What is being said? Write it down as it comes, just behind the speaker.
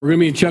We're going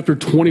to be in chapter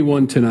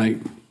 21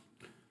 tonight,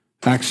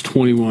 Acts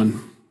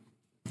 21.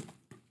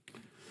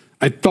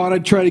 I thought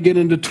I'd try to get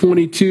into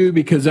 22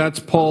 because that's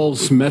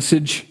Paul's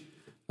message,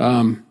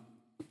 but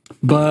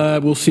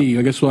we'll see.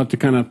 I guess we'll have to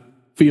kind of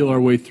feel our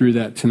way through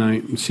that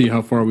tonight and see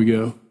how far we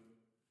go.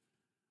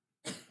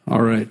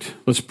 All right,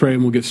 let's pray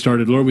and we'll get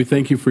started. Lord, we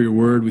thank you for your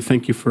word. We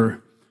thank you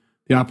for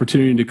the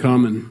opportunity to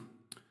come and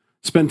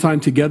spend time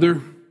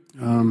together,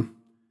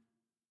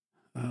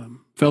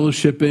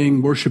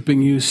 fellowshipping,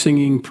 worshiping you,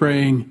 singing,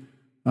 praying,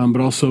 but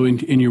also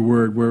in your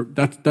word, where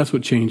that's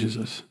what changes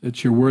us.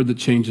 It's your word that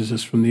changes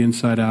us from the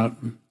inside out,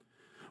 and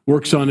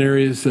works on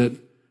areas that,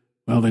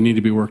 well, they need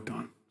to be worked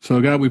on.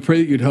 So God, we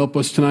pray that you'd help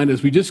us tonight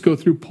as we just go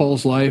through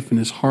Paul's life and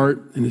his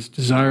heart and his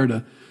desire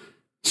to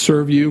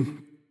serve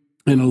you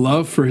and a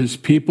love for his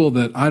people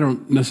that I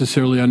don't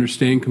necessarily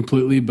understand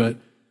completely, but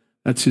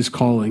that's his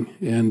calling,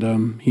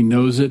 and he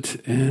knows it,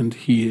 and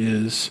he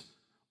is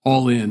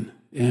all in.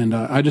 And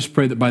I just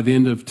pray that by the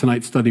end of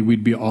tonight's study,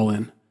 we'd be all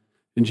in.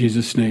 In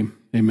Jesus' name,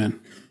 amen.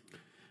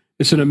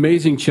 It's an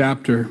amazing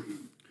chapter.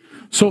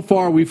 So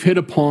far, we've hit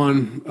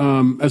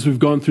upon, as we've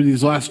gone through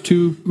these last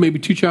maybe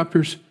two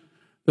chapters,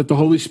 that the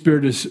Holy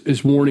Spirit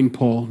is warning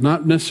Paul,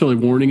 not necessarily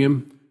warning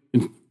him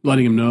and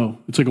letting him know.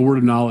 It's like a word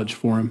of knowledge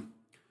for him.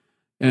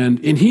 And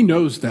he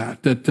knows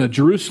that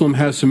Jerusalem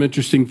has some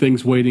interesting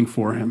things waiting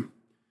for him.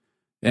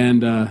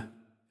 And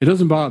it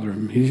doesn't bother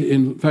him.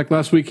 In fact,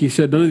 last week he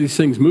said, none of these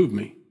things move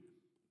me,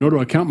 nor do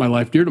I count my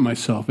life dear to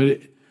myself.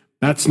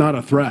 That's not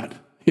a threat.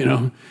 You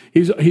know,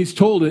 he's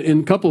told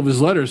in a couple of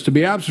his letters to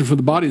be absent from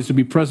the body is to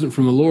be present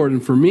from the Lord.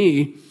 And for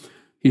me,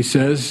 he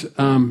says,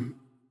 I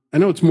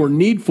know it's more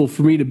needful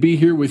for me to be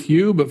here with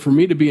you, but for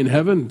me to be in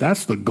heaven,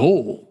 that's the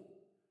goal.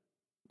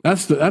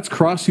 That's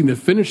crossing the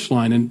finish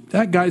line. And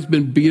that guy's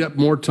been beat up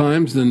more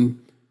times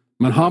than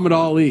Muhammad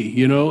Ali,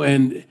 you know,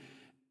 and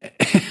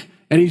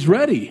he's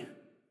ready.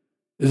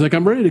 It's like,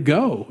 I'm ready to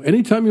go.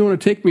 Anytime you want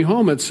to take me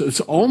home, it's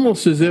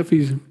almost as if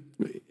he's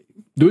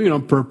doing it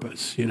on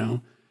purpose, you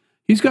know.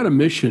 He's got a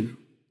mission.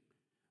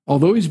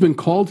 Although he's been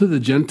called to the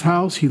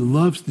Gentiles, he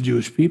loves the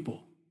Jewish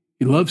people.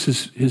 He loves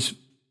his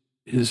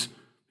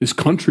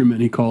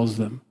countrymen, he calls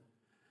them.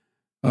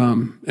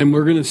 And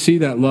we're going to see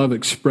that love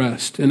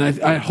expressed. And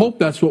I hope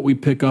that's what we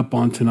pick up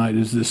on tonight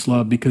is this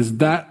love, because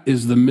that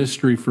is the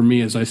mystery for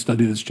me as I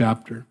study this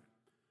chapter.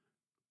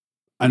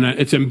 And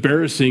it's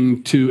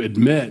embarrassing to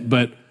admit,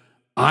 but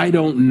I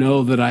don't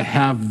know that I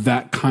have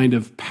that kind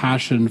of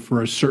passion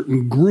for a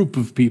certain group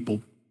of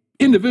people.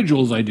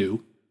 Individuals I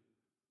do,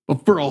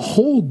 but for a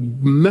whole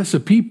mess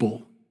of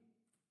people,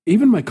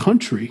 even my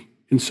country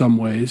in some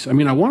ways. I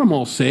mean, I want them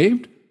all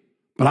saved,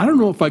 but I don't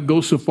know if I'd go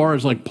so far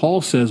as like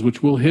Paul says,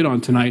 which we'll hit on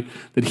tonight,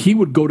 that he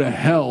would go to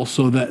hell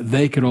so that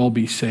they could all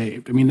be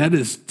saved. I mean, that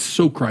is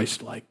so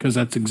Christ-like, because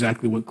that's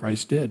exactly what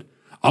Christ did.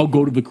 I'll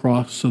go to the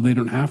cross so they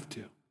don't have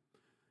to.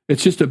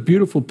 It's just a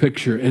beautiful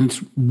picture, and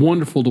it's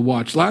wonderful to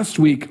watch. Last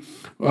week,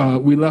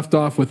 we left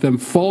off with them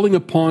falling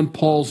upon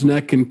Paul's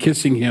neck and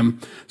kissing him,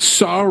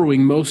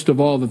 sorrowing most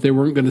of all that they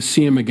weren't going to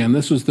see him again.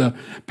 This was the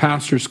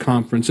pastor's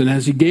conference, and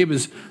as he gave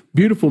his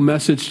beautiful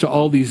message to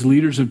all these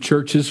leaders of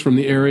churches from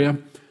the area,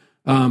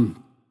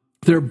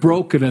 they're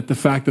broken at the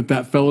fact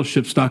that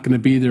fellowship's not going to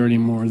be there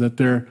anymore, that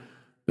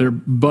their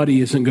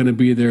buddy isn't going to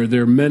be there,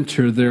 their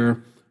mentor,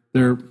 their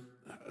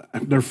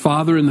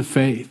father in the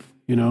faith,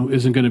 you know,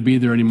 isn't going to be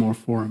there anymore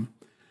for him.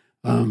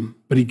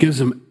 But he gives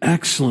them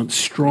excellent,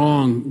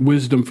 strong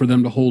wisdom for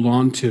them to hold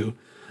on to.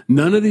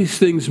 None of these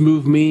things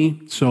move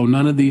me, so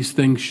none of these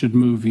things should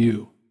move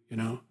you, you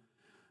know.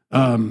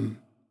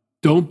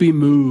 Don't be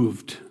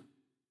moved.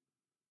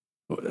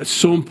 It's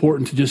so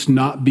important to just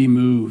not be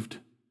moved.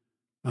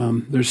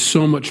 There's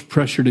so much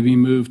pressure to be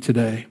moved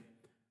today.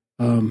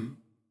 And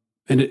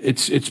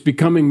it's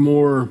becoming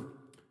more,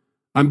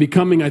 I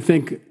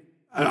think,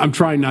 I'm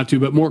trying not to,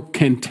 but more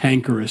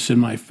cantankerous in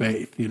my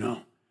faith, you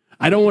know.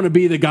 I don't want to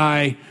be the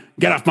guy,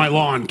 get off my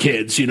lawn,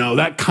 kids, you know,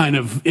 that kind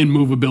of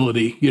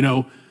immovability, you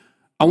know.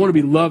 I want to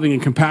be loving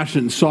and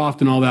compassionate and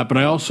soft and all that, but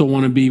I also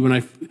want to be,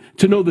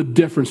 to know the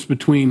difference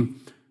between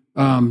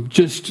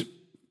just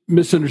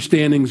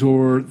misunderstandings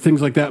or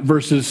things like that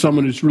versus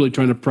someone who's really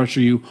trying to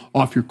pressure you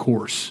off your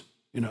course,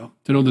 you know,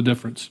 to know the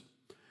difference.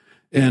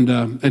 And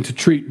to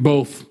treat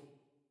both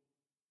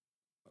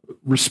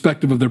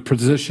respective of their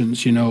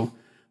positions, you know.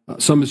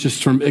 Some is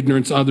just from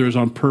ignorance, others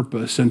on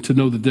purpose, and to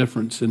know the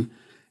difference. And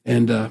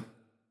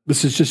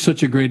this is just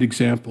such a great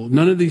example.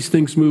 None of these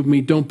things move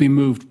me. Don't be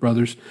moved,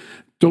 brothers.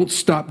 Don't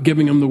stop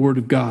giving them the word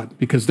of God,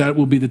 because that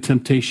will be the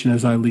temptation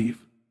as I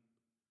leave.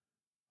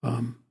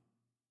 And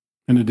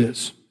it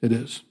is.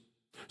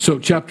 So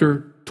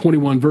chapter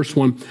 21, verse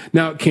 1,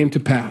 now it came to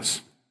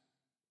pass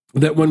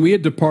that when we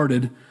had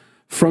departed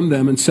from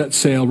them and set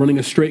sail, running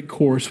a straight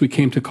course, we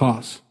came to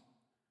Kos.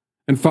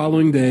 And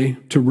following day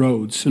to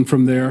Rhodes, and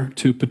from there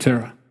to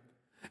Patara.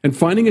 And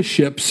finding a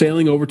ship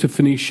sailing over to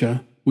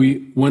Phoenicia,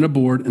 we went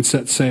aboard and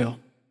set sail.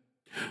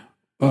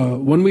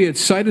 When we had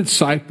sighted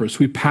Cyprus,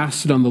 we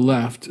passed it on the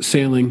left,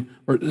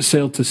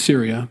 sailed to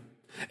Syria,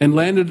 and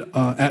landed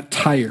at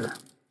Tyre.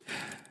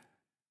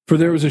 For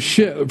there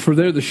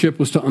the ship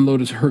was to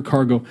unload her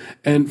cargo.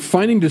 And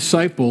finding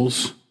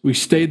disciples, we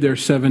stayed there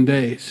 7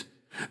 days.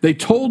 They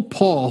told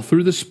Paul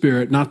through the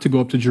Spirit not to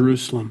go up to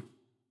Jerusalem.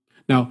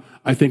 Now,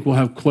 I think we'll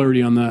have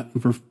clarity on that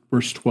in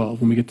verse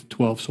 12 when we get to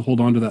 12, so hold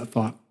on to that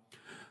thought.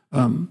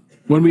 When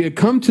we had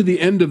come to the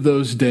end of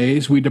those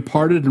days, we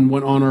departed and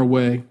went on our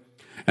way.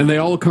 And they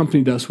all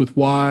accompanied us with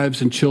wives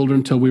and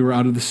children till we were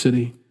out of the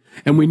city.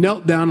 And we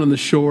knelt down on the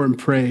shore and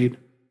prayed.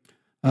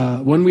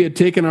 When we had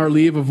taken our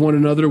leave of one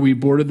another, we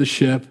boarded the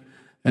ship,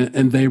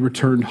 and they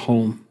returned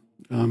home.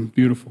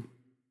 Beautiful.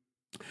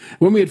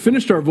 When we had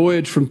finished our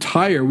voyage from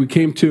Tyre, we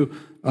came to,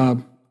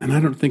 and I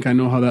don't think I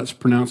know how that's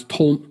pronounced,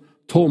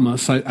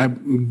 Ptolemais.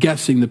 I'm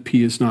guessing the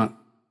P is not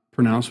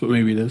pronounced, but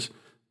maybe it is.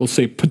 We'll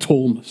say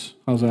Ptolemais.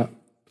 How's that?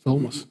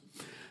 Ptolemais.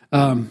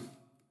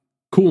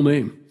 Cool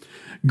name.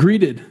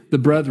 Greeted the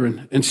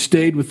brethren and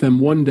stayed with them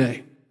 1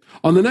 day.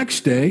 On the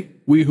next day,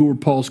 we who were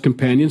Paul's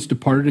companions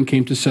departed and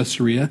came to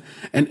Caesarea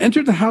and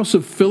entered the house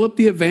of Philip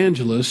the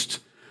evangelist,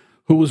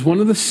 who was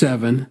one of the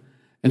 7,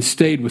 and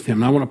stayed with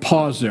him. And I want to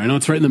pause there. I know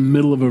it's right in the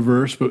middle of a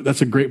verse, but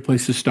that's a great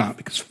place to stop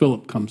because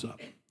Philip comes up.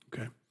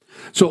 Okay.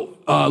 So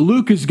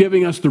Luke is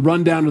giving us the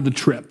rundown of the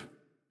trip.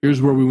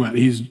 Here's where we went.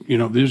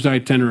 There's the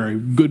itinerary.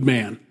 Good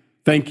man.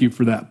 Thank you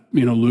for that,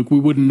 Luke. We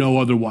wouldn't know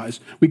otherwise.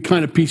 We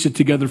kind of piece it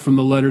together from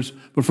the letters,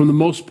 but for the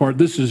most part,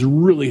 this is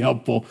really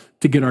helpful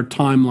to get our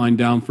timeline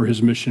down for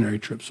his missionary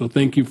trip. So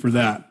thank you for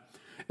that.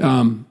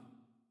 And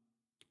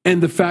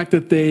the fact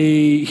that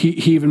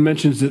he even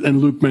mentions it,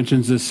 and Luke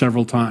mentions this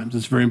several times.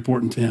 It's very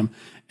important to him.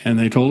 And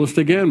they told us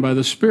again by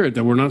the Spirit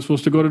that we're not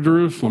supposed to go to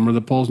Jerusalem or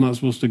that Paul's not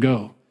supposed to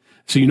go.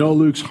 So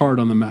Luke's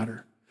hard on the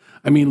matter.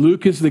 I mean,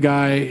 Luke is the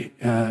guy,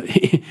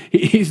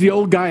 he's the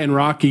old guy in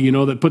Rocky,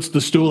 that puts the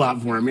stool out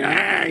for him,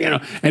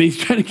 and he's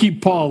trying to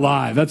keep Paul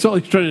alive. That's all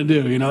he's trying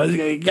to do, you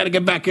got to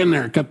get back in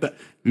there. Cut that.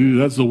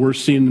 That's the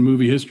worst scene in the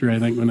movie history, I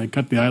think, when they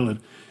cut the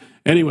eyelid.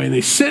 Anyway, they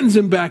sends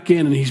him back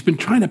in, and he's been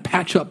trying to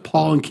patch up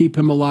Paul and keep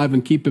him alive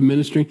and keep him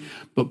ministering.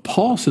 But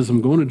Paul says,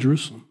 I'm going to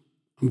Jerusalem.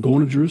 I'm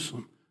going to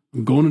Jerusalem.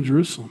 I'm going to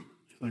Jerusalem.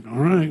 He's like, all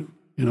right,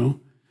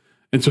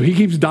 And so he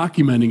keeps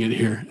documenting it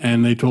here,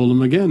 and they told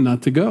him again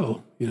not to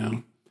go,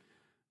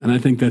 And I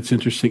think that's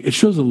interesting. It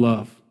shows a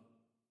love,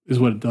 is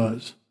what it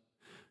does.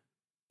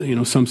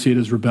 Some see it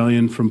as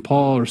rebellion from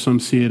Paul, or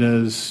some see it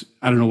as,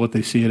 I don't know what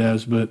they see it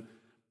as, but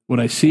what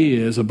I see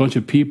is a bunch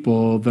of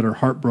people that are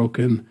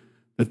heartbroken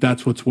that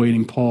that's what's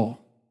waiting Paul.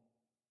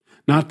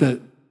 Not that,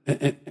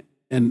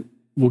 and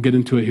we'll get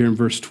into it here in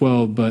verse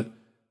 12, but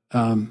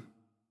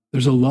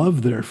there's a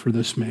love there for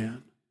this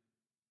man.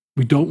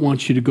 We don't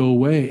want you to go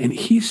away. And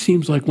he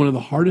seems like one of the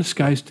hardest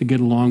guys to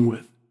get along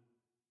with.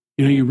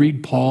 You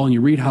read Paul and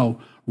you read how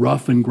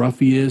rough and gruff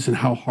he is and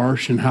how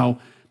harsh and how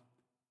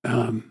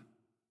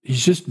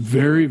he's just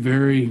very,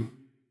 very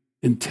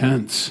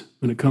intense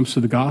when it comes to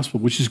the gospel,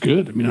 which is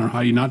good. I mean, how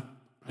you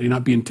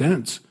not be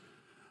intense?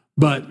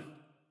 But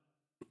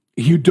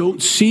you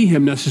don't see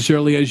him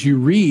necessarily as you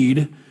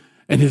read,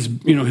 and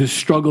his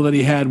struggle that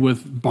he had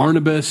with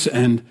Barnabas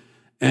and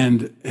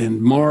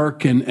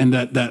Mark and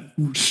that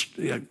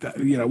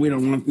we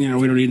don't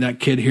need that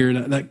kid here,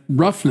 that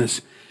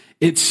roughness.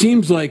 It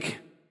seems like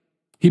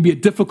he'd be a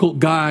difficult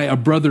guy, a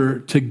brother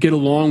to get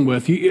along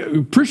with. You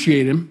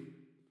appreciate him,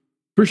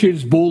 appreciate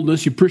his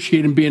boldness, you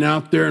appreciate him being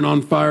out there and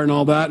on fire and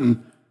all that,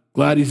 and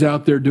glad he's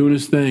out there doing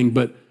his thing.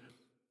 But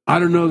I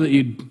don't know that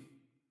you'd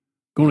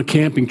go on a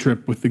camping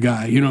trip with the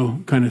guy,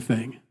 kind of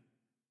thing.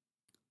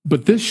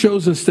 But this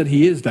shows us that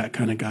he is that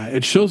kind of guy.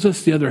 It shows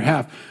us the other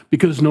half,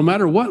 because no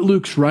matter what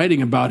Luke's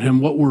writing about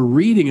him, what we're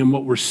reading and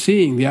what we're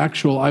seeing, the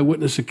actual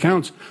eyewitness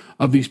accounts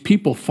of these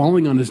people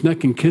falling on his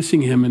neck and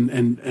kissing him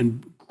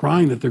and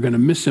crying that they're going to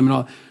miss him and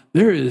all,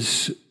 there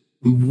is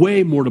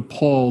way more to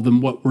Paul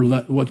than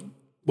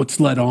what's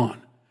led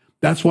on.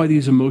 That's why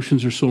these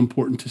emotions are so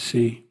important to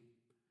see.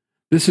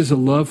 This is a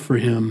love for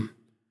him.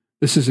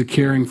 This is a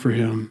caring for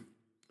him.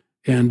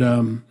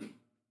 And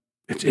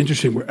it's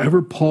interesting.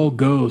 Wherever Paul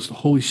goes, the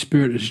Holy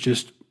Spirit is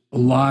just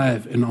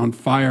alive and on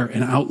fire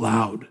and out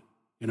loud,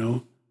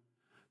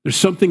 There's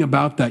something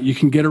about that. You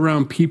can get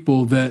around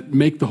people that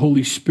make the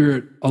Holy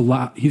Spirit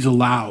he's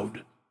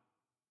allowed.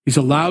 He's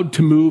allowed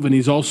to move, and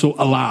he's also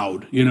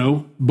allowed,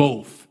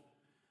 both.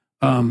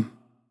 And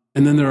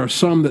then there are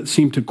some that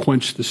seem to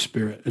quench the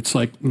Spirit. It's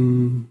like,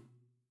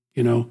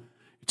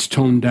 it's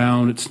toned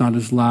down. It's not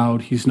as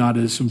loud. He's not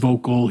as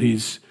vocal.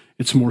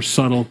 It's more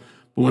subtle.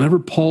 But whenever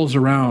Paul's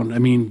around,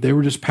 they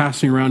were just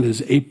passing around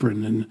his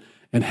apron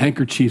and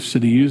handkerchiefs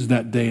that he used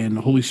that day, and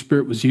the Holy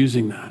Spirit was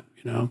using that,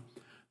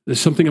 There's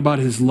something about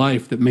his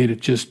life that made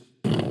it just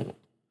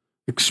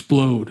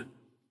explode.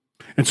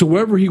 And so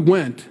wherever he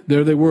went,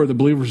 there they were. The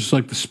believers, just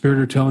like the Spirit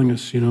are telling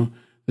us,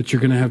 that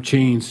you're going to have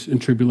chains and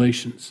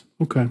tribulations.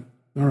 Okay,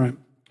 all right.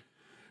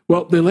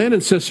 Well, they land in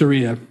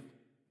Caesarea.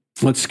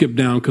 Let's skip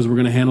down because we're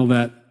going to handle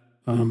that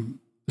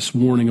this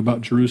warning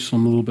about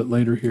Jerusalem a little bit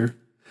later here.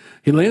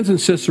 He lands in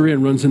Caesarea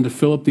and runs into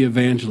Philip the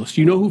evangelist.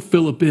 You know who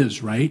Philip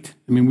is, right?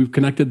 We've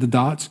connected the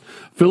dots.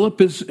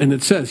 Philip is, and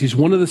it says he's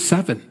one of the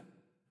 7.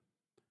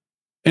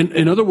 And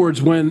in other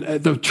words, when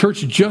the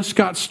church just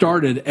got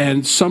started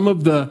and some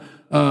of the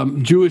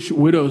Jewish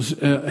widows,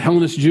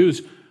 Hellenist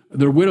Jews,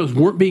 their widows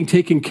weren't being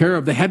taken care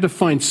of, they had to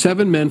find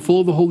 7 men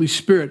full of the Holy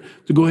Spirit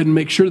to go ahead and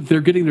make sure that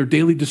they're getting their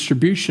daily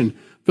distribution.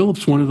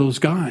 Philip's one of those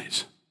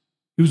guys.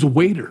 He was a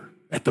waiter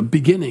at the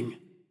beginning.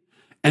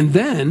 And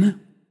then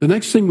the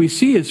next thing we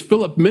see is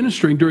Philip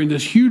ministering during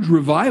this huge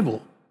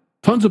revival.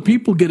 Tons of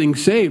people getting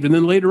saved. And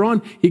then later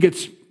on, he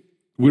gets,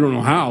 we don't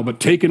know how, but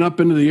taken up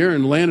into the air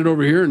and landed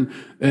over here.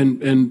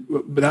 And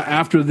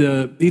after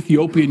the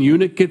Ethiopian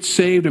eunuch gets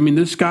saved, I mean,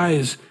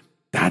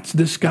 that's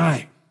this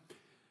guy.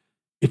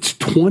 It's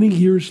 20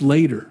 years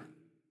later.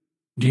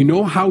 Do you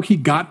know how he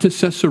got to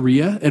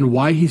Caesarea and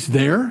why he's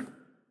there?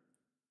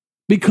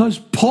 Because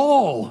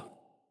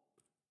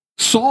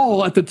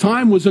Saul at the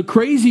time was a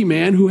crazy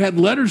man who had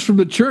letters from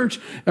the church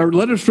or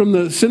letters from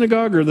the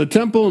synagogue or the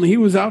temple, and he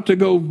was out to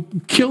go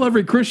kill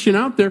every Christian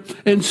out there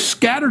and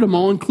scattered them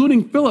all,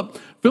 including Philip.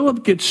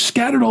 Philip gets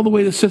scattered all the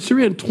way to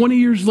Caesarea, and 20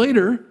 years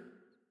later,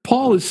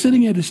 Paul is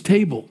sitting at his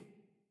table.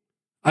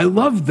 I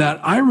love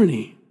that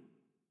irony.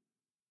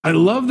 I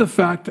love the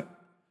fact that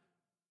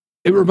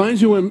it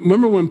reminds me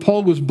remember when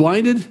Paul was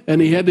blinded and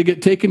he had to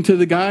get taken to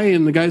the guy,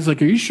 and the guy's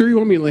like, "Are you sure you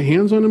want me to lay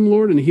hands on him,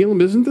 Lord, and heal him?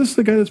 Isn't this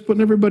the guy that's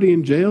putting everybody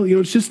in jail?" You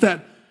know, it's just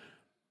that,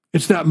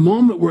 it's that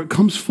moment where it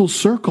comes full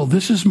circle.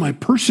 This is my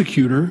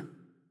persecutor,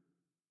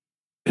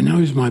 and now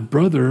he's my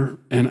brother,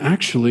 and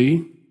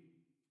actually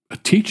a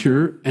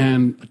teacher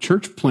and a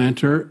church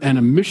planter and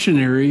a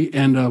missionary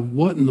and a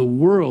what in the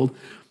world?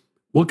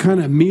 What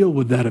kind of meal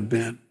would that have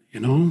been,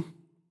 you know?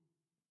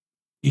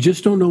 You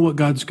just don't know what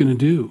God's going to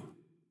do.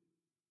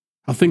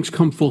 How things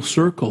come full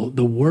circle.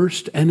 The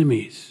worst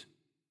enemies,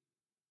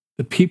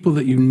 the people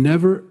that you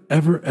never,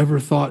 ever, ever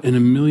thought in a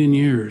million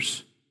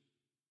years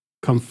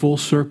come full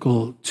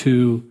circle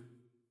to,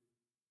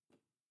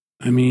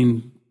 I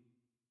mean,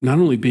 not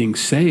only being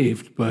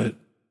saved, but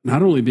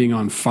not only being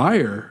on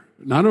fire,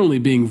 not only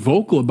being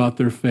vocal about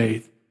their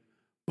faith,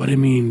 but I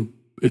mean,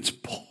 it's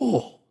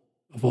Paul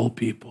of all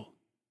people.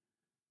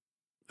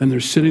 And they're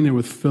sitting there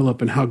with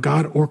Philip, and how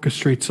God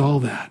orchestrates all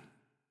that.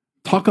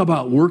 Talk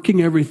about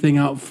working everything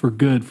out for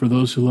good for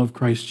those who love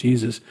Christ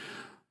Jesus.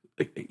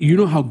 You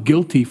know how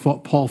guilty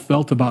Paul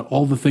felt about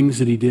all the things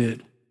that he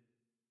did.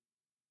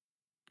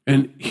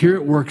 And here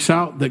it works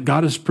out that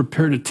God has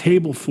prepared a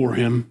table for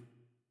him,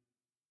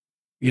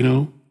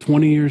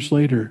 20 years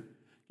later.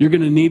 You're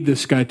going to need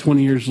this guy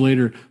 20 years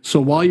later. So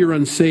while you're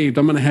unsaved,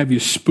 I'm going to have you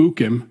spook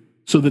him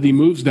so that he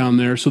moves down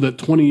there, so that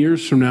 20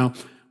 years from now,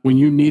 when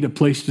you need a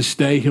place to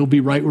stay, he'll be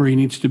right where he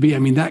needs to be. I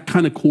mean, that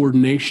kind of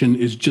coordination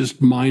is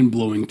just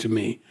mind-blowing to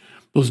me.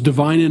 Those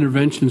divine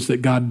interventions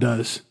that God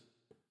does.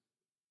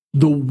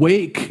 The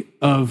wake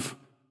of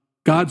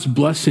God's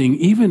blessing,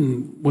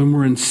 even when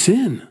we're in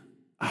sin.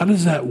 How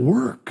does that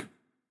work?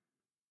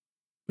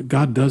 But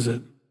God does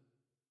it.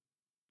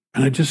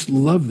 And I just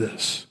love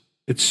this.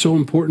 It's so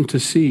important to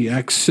see.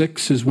 Acts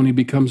 6 is when he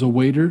becomes a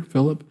waiter,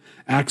 Philip.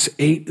 Acts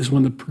 8 is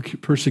when the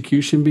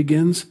persecution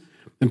begins,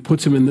 and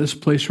puts him in this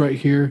place right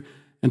here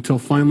until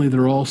finally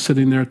they're all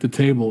sitting there at the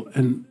table.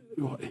 And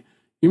you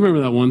remember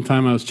that one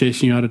time I was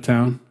chasing you out of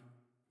town?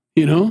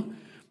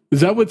 Is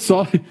that what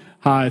Saul?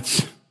 Hi,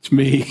 it's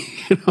me.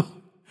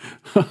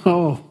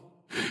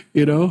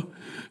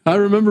 I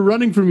remember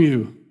running from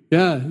you.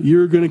 Yeah,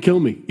 you're going to kill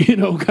me,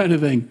 kind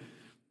of thing.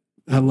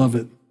 I love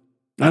it.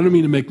 I don't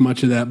mean to make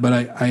much of that, but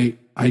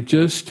I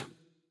just,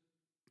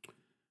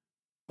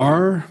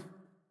 our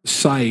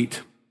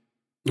sight,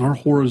 our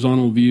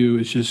horizontal view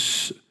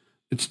is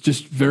it's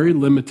just very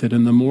limited.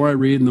 And the more I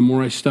read and the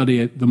more I study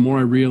it, the more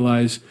I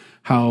realize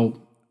how,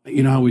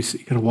 how we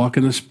got to walk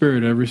in the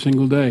Spirit every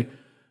single day.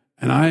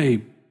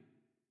 And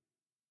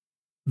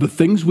the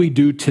things we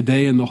do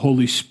today in the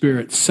Holy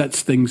Spirit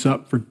sets things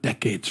up for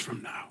decades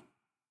from now.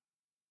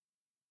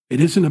 It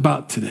isn't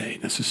about today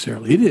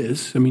necessarily. It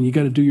is. I mean, you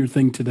got to do your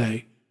thing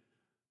today.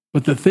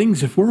 But the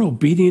things, if we're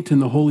obedient in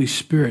the Holy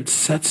Spirit,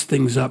 sets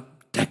things up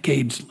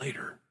decades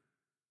later.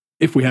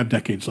 If we have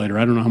decades later,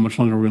 I don't know how much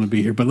longer we're going to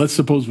be here, but let's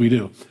suppose we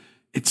do.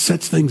 It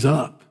sets things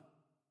up,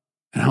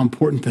 and how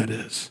important that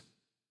is,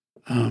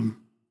 and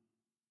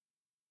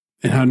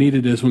how neat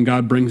it is when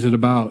God brings it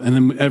about. And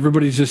then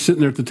everybody's just sitting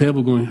there at the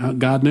table going,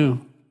 God knew,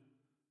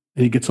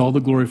 and he gets all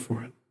the glory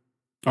for it.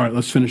 All right,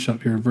 let's finish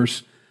up here in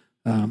verse,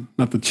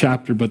 not the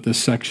chapter, but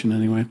this section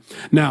anyway.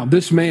 Now,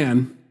 this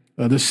man,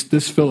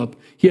 this Philip,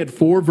 he had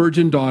 4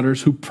 virgin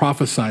daughters who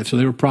prophesied, so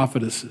they were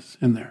prophetesses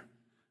in there.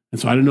 And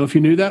so I don't know if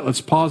you knew that.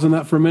 Let's pause on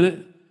that for a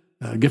minute.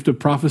 Gift of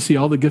prophecy,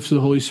 all the gifts of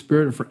the Holy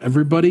Spirit are for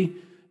everybody.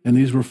 And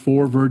these were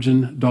 4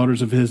 virgin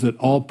daughters of his that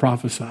all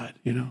prophesied,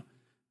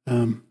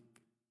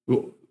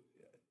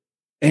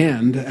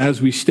 And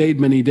as we stayed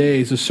many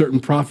days, a certain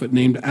prophet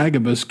named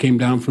Agabus came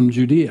down from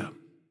Judea.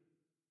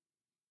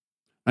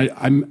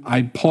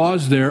 I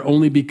paused there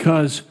only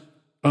because,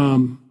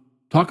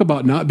 talk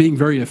about not being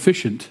very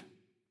efficient.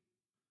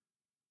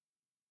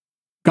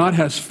 God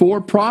has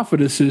 4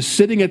 prophetesses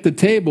sitting at the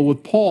table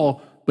with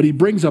Paul, but he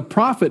brings a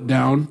prophet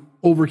down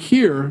over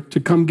here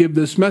to come give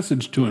this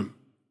message to him.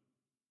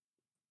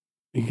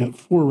 You got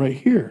 4 right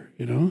here,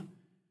 you know.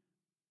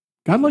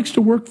 God likes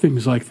to work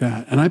things like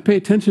that. And I pay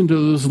attention to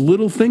those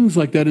little things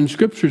like that in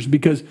scriptures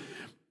because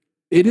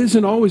it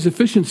isn't always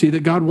efficiency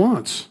that God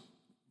wants.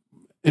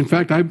 In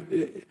fact,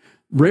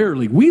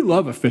 we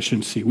love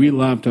efficiency. We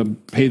love to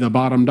pay the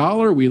bottom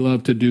dollar. We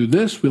love to do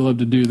this. We love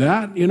to do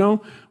that, you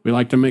know. We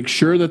like to make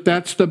sure that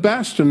that's the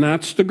best and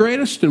that's the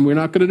greatest and we're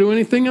not going to do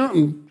anything else.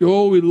 And,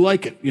 we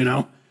like it, you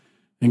know.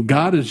 And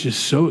God is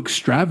just so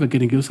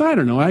extravagant. He goes, I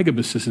don't know,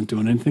 Agabus isn't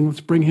doing anything.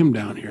 Let's bring him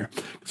down here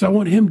because I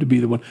want him to be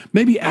the one.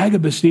 Maybe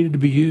Agabus needed to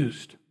be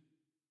used.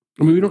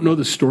 I mean, we don't know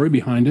the story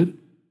behind it.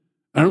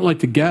 I don't like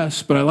to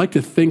guess, but I like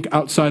to think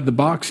outside the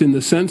box in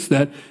the sense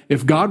that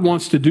if God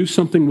wants to do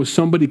something with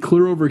somebody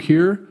clear over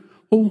here,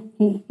 well,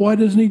 why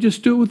doesn't he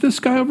just do it with this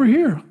guy over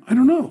here? I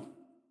don't know.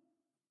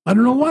 I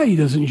don't know why he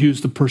doesn't use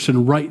the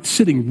person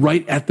sitting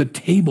right at the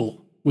table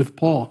with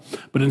Paul,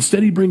 but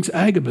instead he brings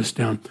Agabus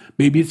down.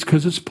 Maybe it's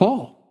because it's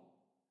Paul.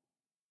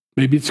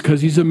 Maybe it's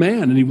because he's a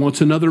man and he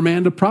wants another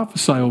man to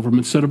prophesy over him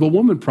instead of a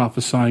woman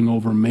prophesying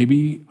over him.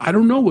 Maybe, I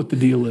don't know what the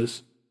deal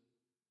is.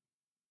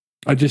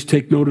 I just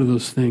take note of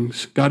those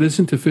things. God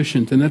isn't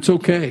efficient, and that's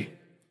okay.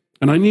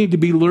 And I need to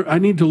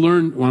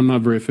learn, well, I'm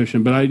not very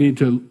efficient, but I need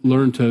to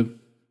learn to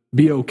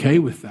be okay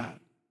with that.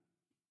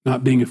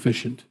 Not being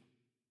efficient,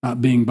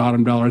 not being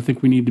bottom dollar. I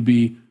think we need to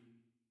be,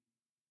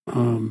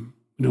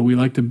 we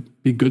like to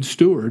be good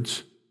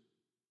stewards,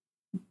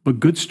 but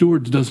good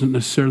stewards doesn't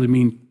necessarily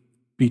mean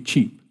be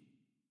cheap,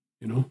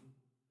 you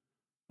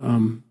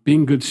know?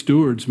 Being good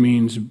stewards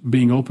means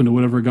being open to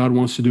whatever God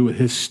wants to do with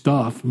his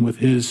stuff and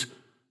with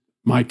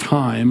my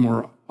time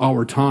or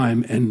our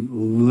time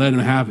and let him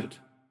have it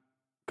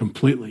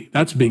completely.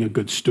 That's being a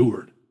good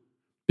steward.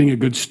 Being a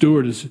good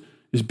steward is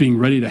being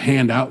ready to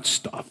hand out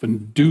stuff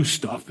and do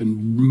stuff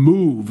and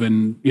move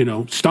and,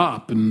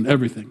 stop and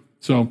everything.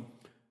 So,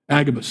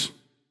 Agabus.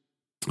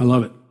 I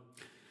love it.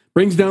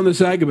 Brings down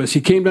this Agabus.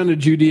 He came down to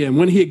Judea, and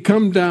when he had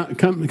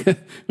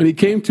when he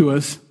came to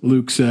us,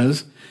 Luke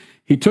says,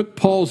 he took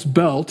Paul's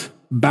belt,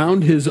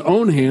 bound his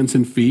own hands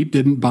and feet,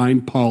 didn't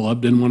bind Paul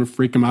up, didn't want to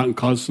freak him out and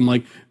cause some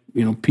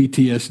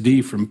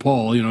PTSD from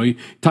Paul. He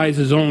ties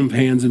his own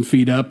hands and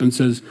feet up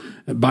and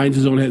binds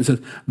his own hands and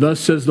says, thus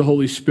says the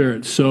Holy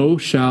Spirit, so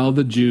shall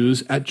the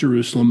Jews at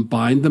Jerusalem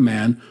bind the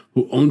man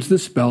who owns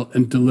this belt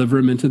and deliver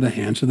him into the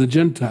hands of the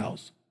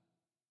Gentiles.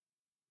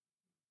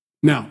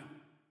 Now,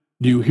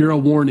 do you hear a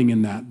warning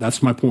in that?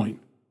 That's my point.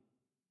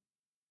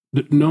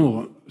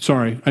 No,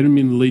 sorry, I didn't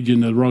mean to lead you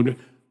in the wrong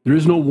direction. There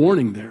is no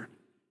warning there.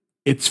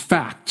 It's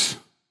facts.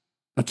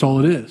 That's all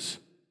it is.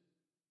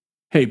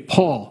 Hey,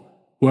 Paul,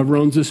 whoever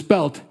owns this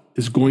belt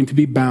is going to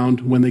be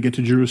bound when they get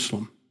to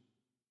Jerusalem.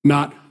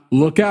 Not,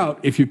 look out,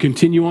 if you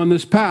continue on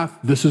this path,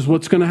 this is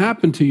what's going to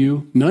happen to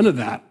you. None of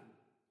that.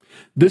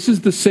 This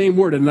is the same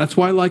word, and that's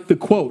why I like the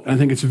quote. I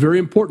think it's very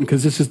important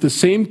because this is the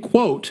same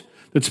quote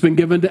that's been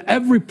given to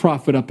every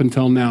prophet up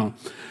until now.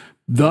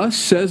 Thus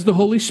says the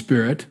Holy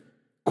Spirit,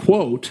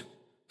 quote,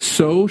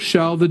 so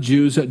shall the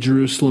Jews at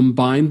Jerusalem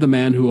bind the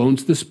man who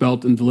owns this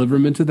belt and deliver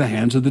him into the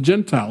hands of the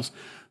Gentiles.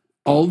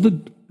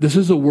 This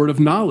is a word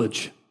of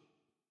knowledge.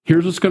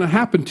 Here's what's going to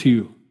happen to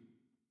you.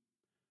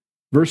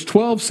 Verse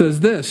 12 says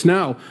this,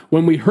 now,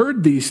 when we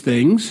heard these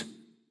things,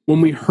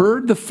 when we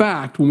heard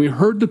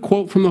the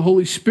quote from the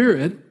Holy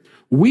Spirit,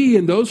 we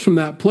and those from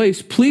that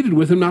place pleaded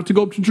with him not to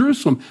go up to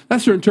Jerusalem.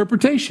 That's their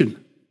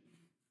interpretation.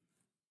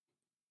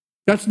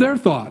 That's their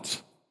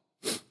thoughts.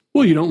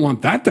 Well, you don't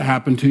want that to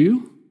happen to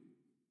you.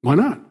 Why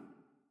not?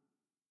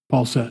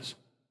 Paul says.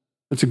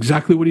 That's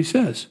exactly what he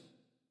says.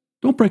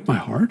 Don't break my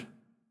heart.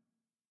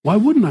 Why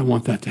wouldn't I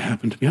want that to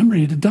happen to me? I'm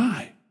ready to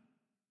die.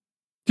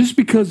 Just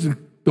because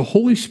the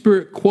Holy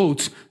Spirit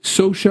quotes,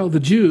 so shall the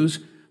Jews,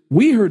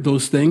 we heard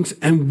those things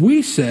and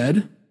we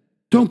said,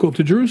 don't go up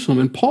to Jerusalem.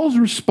 And Paul's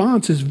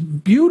response is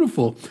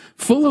beautiful,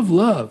 full of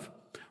love.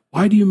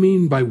 Why do you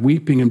mean by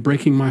weeping and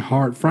breaking my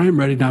heart? For I am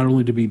ready not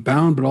only to be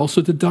bound, but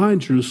also to die in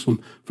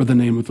Jerusalem for the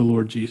name of the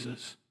Lord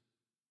Jesus.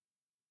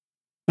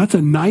 That's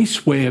a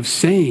nice way of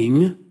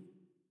saying,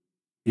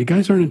 you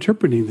guys aren't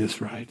interpreting this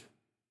right.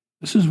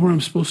 This is where I'm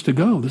supposed to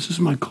go. This is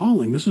my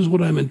calling. This is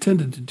what I'm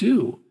intended to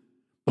do.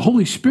 The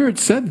Holy Spirit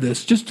said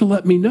this just to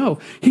let me know.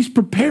 He's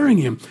preparing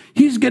him.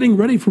 He's getting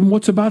ready for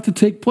what's about to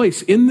take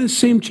place. In this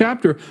same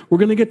chapter, we're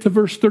going to get to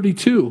verse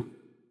 32,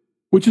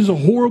 which is a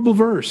horrible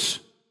verse.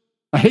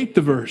 I hate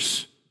the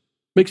verse.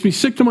 Makes me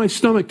sick to my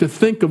stomach to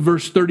think of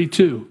verse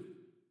 32.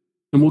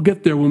 And we'll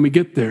get there when we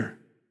get there.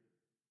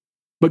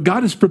 But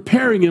God is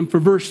preparing him for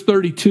verse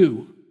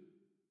 32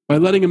 by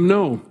letting him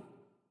know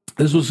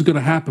this is what's going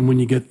to happen when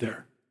you get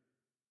there.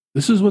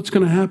 This is what's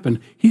going to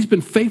happen. He's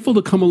been faithful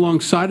to come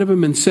alongside of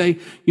him and say,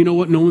 you know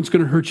what, no one's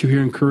going to hurt you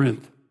here in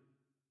Corinth.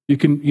 You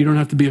don't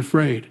have to be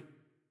afraid.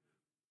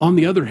 On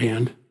the other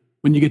hand,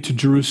 when you get to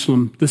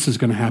Jerusalem, this is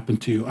going to happen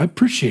to you. I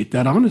appreciate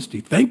that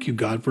honesty. Thank you,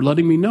 God, for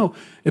letting me know.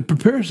 It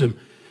prepares him.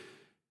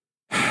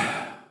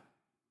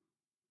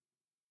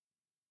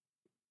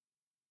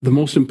 the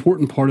most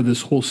important part of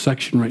this whole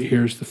section right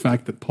here is the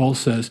fact that Paul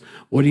says,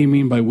 what do you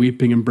mean by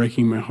weeping and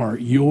breaking my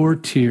heart? Your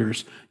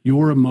tears,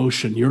 your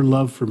emotion, your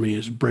love for me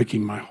is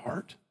breaking my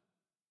heart.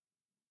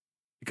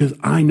 Because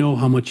I know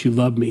how much you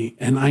love me,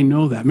 and I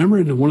know that. Remember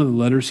in one of the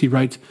letters he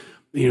writes,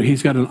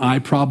 he's got an eye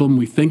problem.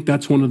 We think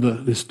that's one of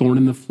his thorn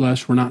in the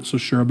flesh. We're not so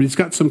sure, but he's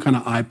got some kind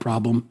of eye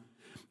problem.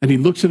 And he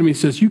looks at him and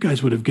he says, you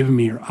guys would have given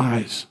me your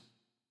eyes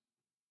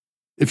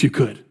if you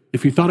could.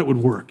 If you thought it would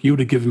work, you would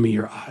have given me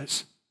your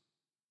eyes.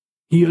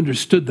 He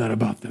understood that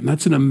about them.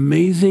 That's an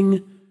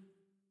amazing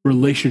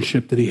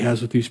relationship that he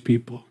has with these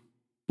people.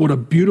 What a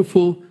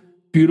beautiful,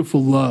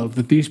 beautiful love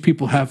that these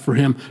people have for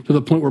him, to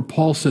the point where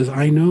Paul says,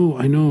 I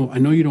know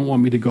you don't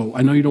want me to go.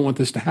 I know you don't want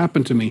this to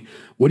happen to me.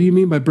 What do you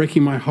mean by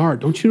breaking my heart?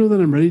 Don't you know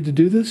that I'm ready to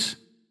do this?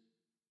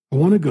 I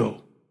want to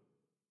go.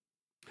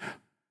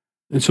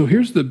 And so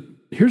here's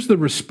the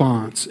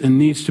response, and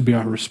needs to be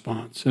our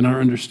response and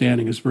our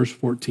understanding, is verse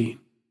 14.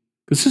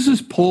 Because this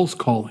is Paul's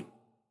calling.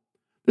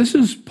 This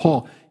is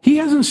Paul. He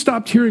hasn't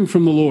stopped hearing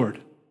from the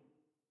Lord.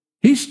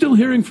 He's still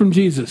hearing from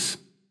Jesus.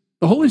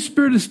 The Holy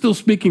Spirit is still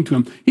speaking to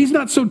him. He's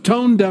not so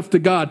tone deaf to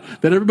God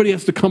that everybody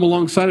has to come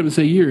alongside him and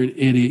say, you're an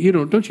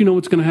idiot. Don't you know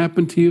what's going to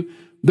happen to you?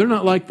 They're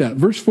not like that.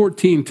 Verse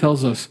 14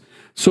 tells us,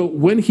 so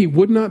when he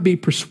would not be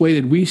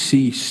persuaded, we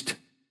ceased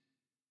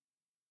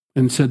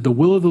and said, the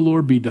will of the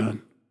Lord be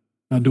done.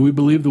 Now, do we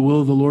believe the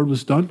will of the Lord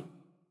was done?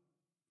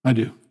 I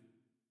do.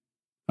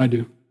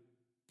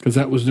 Because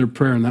that was their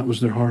prayer and that was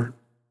their heart.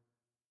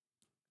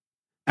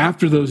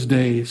 After those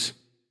days,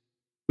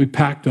 we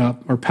packed and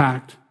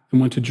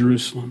went to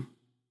Jerusalem.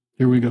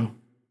 Here we go.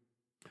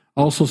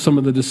 Also, some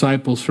of the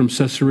disciples from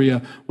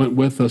Caesarea went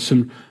with us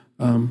and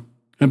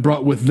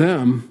brought with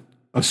them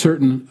a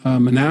certain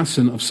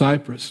Manasseh of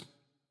Cyprus,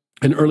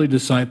 an early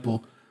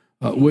disciple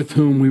with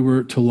whom we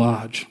were to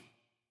lodge.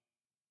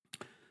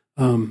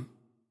 In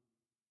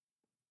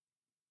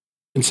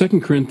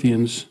 2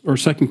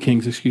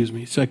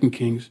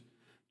 Kings,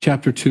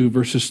 chapter 2,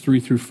 verses 3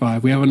 through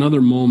 5, we have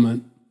another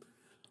moment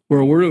where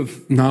a word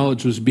of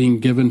knowledge was being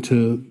given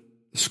to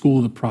the school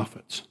of the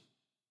prophets.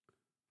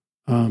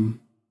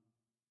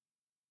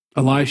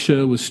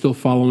 Elisha was still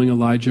following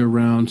Elijah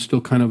around,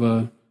 still kind of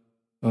a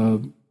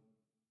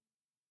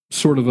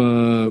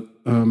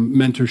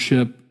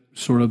mentorship,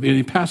 and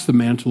he passed the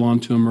mantle on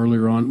to him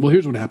earlier on. Well,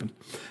 here's what happened.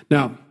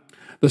 Now,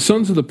 the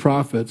sons of the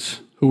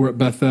prophets who were at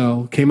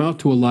Bethel came out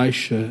to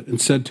Elisha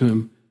and said to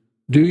him,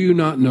 do you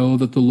not know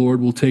that the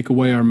Lord will take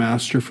away our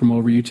master from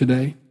over you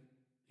today?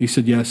 He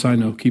said, yes, I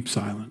know. Keep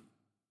silent.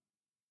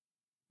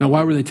 Now,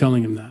 why were they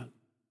telling him that?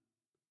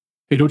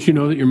 Hey, don't you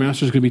know that your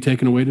master's going to be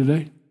taken away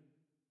today?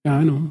 Yeah,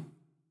 I know.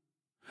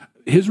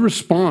 His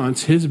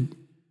response,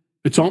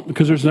 it's all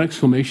because there's an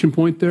exclamation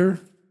point there.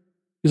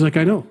 He's like,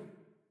 I know.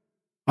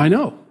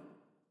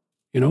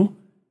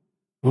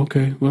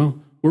 Okay, well,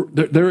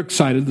 they're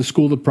excited. The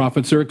school of the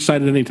prophets, they're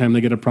excited anytime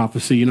they get a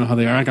prophecy. You know how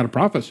they are. I got a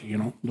prophecy,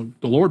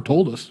 The Lord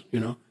told us,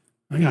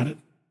 I got it.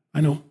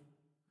 I know.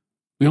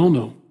 We all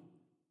know.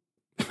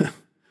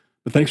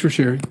 But thanks for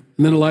sharing.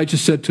 And then Elijah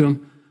said to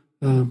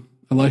him,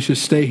 Elisha,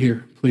 stay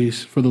here,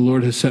 please, for the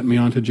Lord has sent me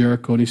on to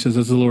Jericho. And he says,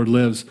 as the Lord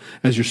lives,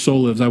 as your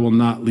soul lives, I will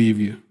not leave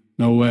you.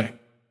 No way,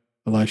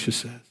 Elisha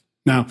says.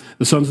 Now,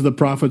 the sons of the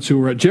prophets who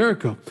were at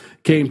Jericho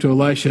came to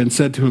Elisha and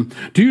said to him,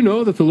 do you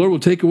know that the Lord will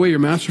take away your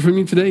master from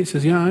you today? He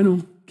says, yeah, I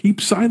know.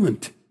 Keep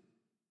silent.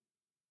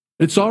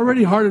 It's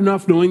already hard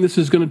enough knowing this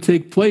is going to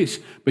take place.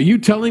 But you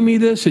telling me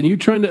this and you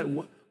trying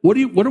to, what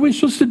are we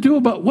supposed to do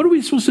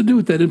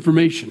with that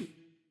information?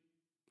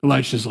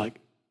 Elisha's like,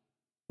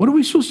 what are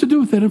we supposed to do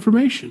with that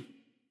information?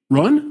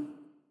 Run?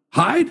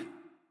 Hide?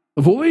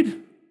 Avoid?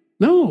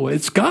 No,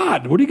 it's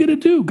God. What are you going to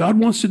do? God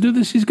wants to do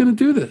this. He's going to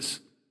do this.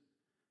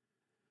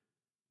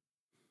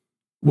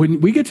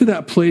 When we get to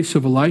that place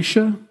of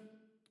Elisha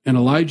and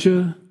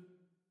Elijah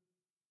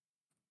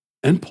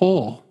and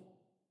Paul,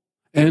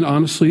 and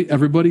honestly,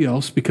 everybody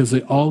else, because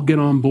they all get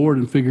on board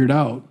and figure it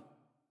out,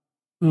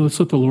 well, let's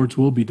let the Lord's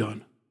will be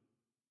done.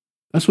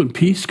 That's when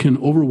peace can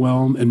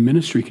overwhelm and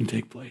ministry can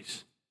take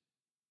place.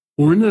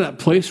 We're into that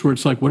place where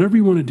it's like, whatever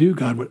you want to do,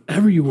 God,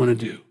 whatever you want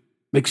to do,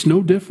 makes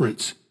no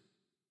difference.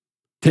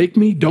 Take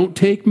me, don't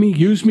take me,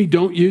 use me,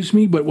 don't use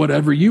me, but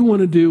whatever you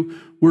want to do,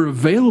 we're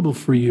available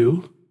for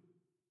you.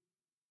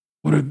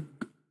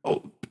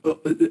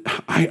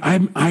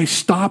 I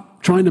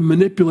stopped trying to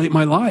manipulate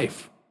my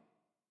life.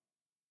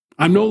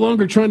 I'm no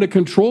longer trying to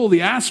control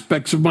the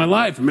aspects of my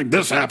life and make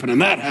this happen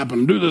and that happen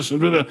and do this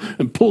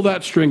and pull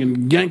that string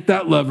and yank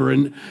that lever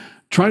and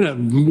try to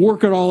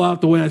work it all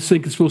out the way I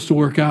think it's supposed to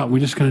work out. We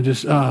just kind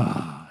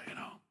of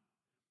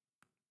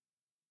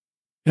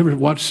Ever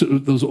watch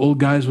those old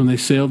guys when they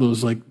sail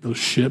those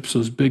ships,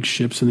 those big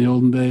ships in the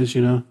olden days,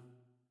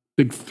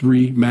 Big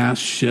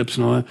 3-mast ships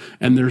and all that.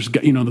 And there's,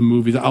 the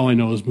movies. All I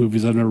know is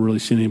movies. I've never really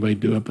seen anybody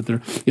do it. But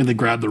they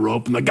grab the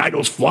rope and the guy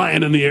goes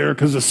flying in the air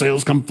because the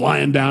sails come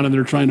flying down and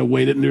they're trying to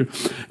weight it.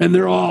 And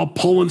they're all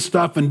pulling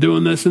stuff and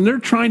doing this. And they're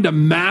trying to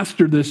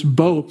master this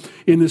boat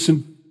in this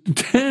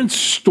intense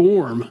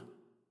storm.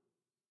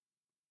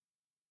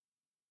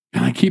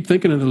 And I keep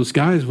thinking of those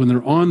guys when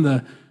they're on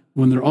the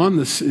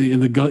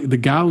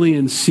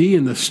Galilean Sea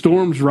and the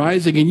storm's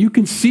rising, and you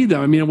can see them.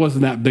 I mean, it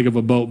wasn't that big of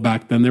a boat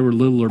back then. There were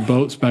littler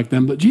boats back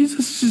then, but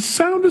Jesus is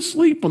sound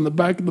asleep on the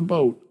back of the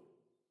boat.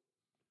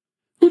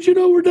 Don't you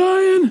know we're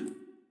dying?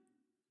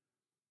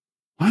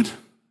 What?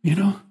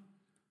 You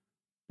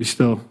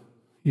still,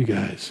 you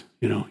guys,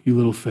 you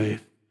little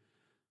faith.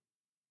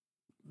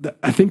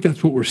 I think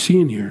that's what we're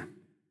seeing here.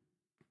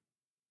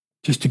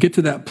 Just to get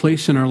to that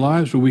place in our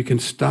lives where we can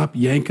stop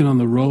yanking on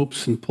the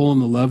ropes and pulling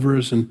the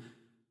levers and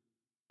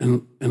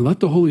let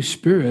the Holy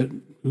Spirit,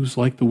 who's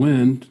like the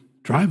wind,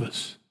 drive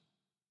us.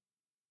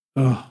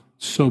 Oh,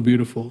 so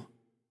beautiful.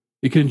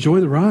 You can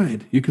enjoy the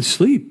ride. You can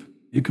sleep.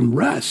 You can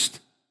rest.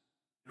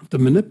 You don't have to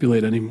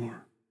manipulate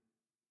anymore.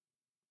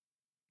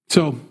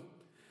 So,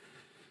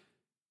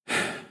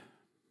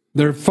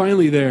 they're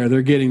finally there.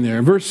 They're getting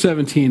there. Verse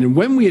 17, and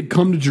when we had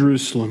come to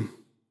Jerusalem,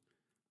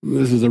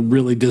 this is a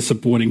really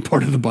disappointing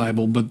part of the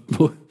Bible, but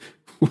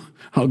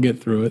I'll get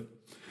through it.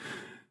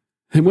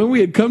 And when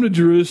we had come to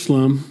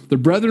Jerusalem, the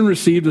brethren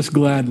received us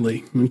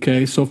gladly.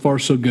 Okay, so far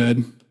so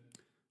good.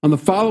 On the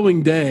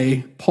following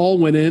day, Paul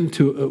went in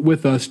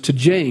with us to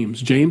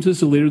James. James is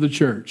the leader of the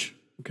church.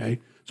 Okay,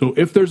 so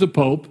if there's a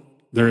pope,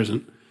 there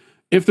isn't.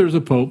 If there's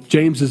a pope,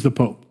 James is the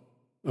pope.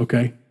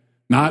 Okay,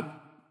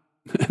 not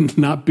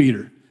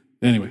Peter.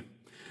 Anyway,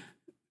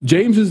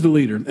 James is the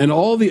leader, and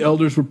all the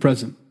elders were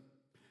present.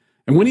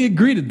 And when he had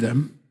greeted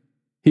them,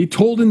 he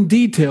told in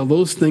detail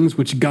those things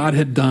which God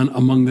had done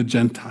among the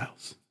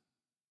Gentiles.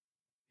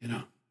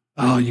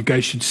 Oh, you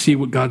guys should see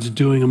what God's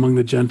doing among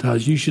the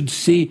Gentiles. You should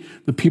see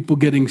the people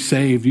getting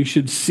saved. You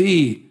should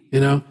see,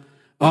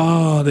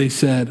 Oh, they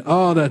said,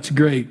 oh, that's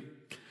great.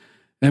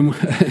 And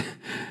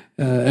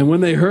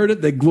when they heard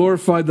it, they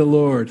glorified the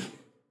Lord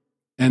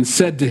and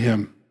said to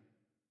him,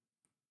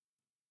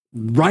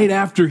 right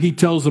after he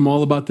tells them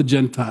all about the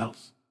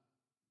Gentiles,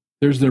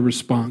 there's their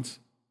response.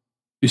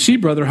 You see,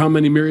 brother, how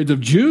many myriads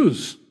of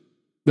Jews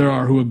there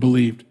are who have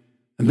believed,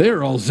 and they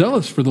are all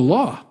zealous for the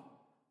law.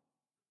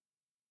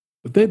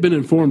 But they've been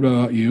informed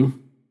about you,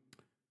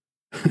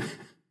 that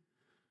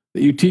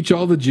you teach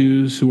all the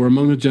Jews who are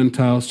among the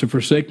Gentiles to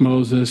forsake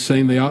Moses,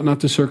 saying they ought not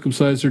to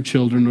circumcise their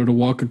children or to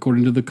walk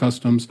according to the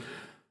customs.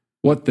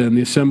 What then?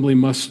 The assembly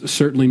must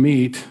certainly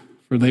meet,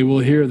 for they will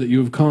hear that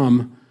you have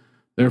come.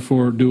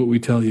 Therefore, do what we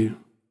tell you.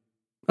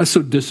 That's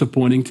so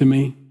disappointing to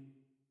me.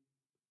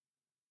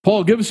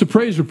 Paul, give us a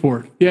praise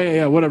report.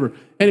 Yeah, whatever.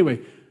 Anyway,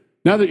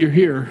 now that you're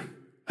here,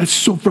 that's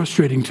so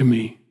frustrating to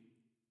me.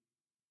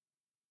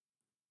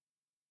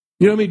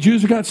 You know how many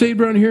Jews got saved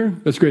around here?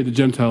 That's great, the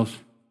Gentiles.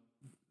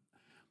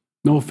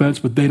 No offense,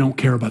 but they don't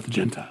care about the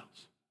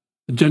Gentiles.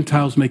 The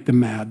Gentiles make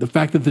them mad. The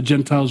fact that the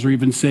Gentiles are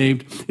even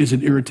saved is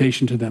an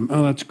irritation to them.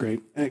 Oh, that's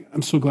great.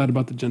 I'm so glad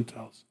about the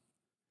Gentiles.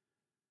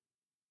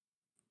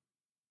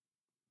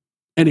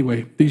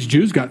 Anyway, these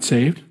Jews got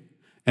saved,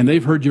 and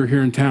they've heard you're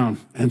here in town,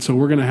 and so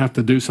we're going to have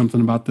to do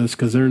something about this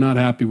because they're not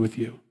happy with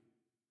you.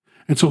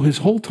 And so his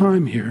whole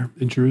time here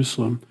in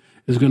Jerusalem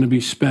is going to be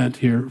spent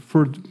here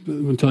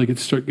until he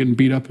gets start getting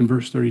beat up in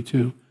verse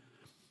 32.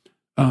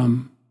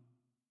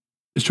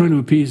 Is trying to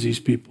appease these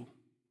people.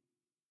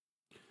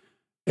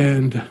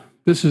 And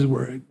this is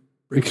where it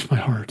breaks my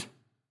heart.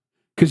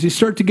 Because you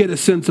start to get a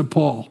sense of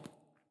Paul.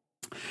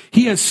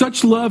 He has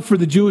such love for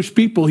the Jewish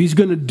people, he's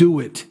going to do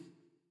it.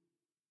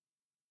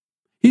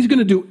 He's going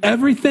to do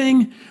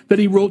everything that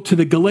he wrote to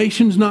the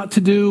Galatians not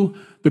to do,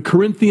 the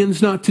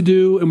Corinthians not to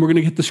do, and we're going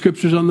to get the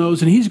scriptures on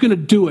those, and he's going to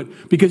do it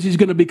because he's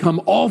going to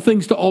become all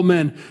things to all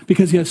men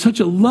because he has such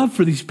a love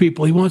for these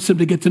people. He wants them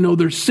to get to know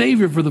their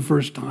Savior for the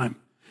first time.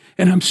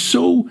 And I'm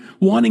so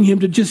wanting him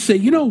to just say,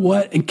 you know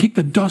what, and kick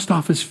the dust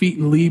off his feet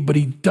and leave, but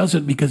he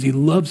doesn't because he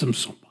loves them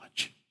so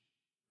much.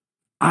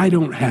 I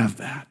don't have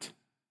that.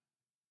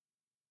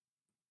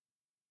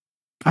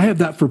 I have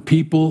that for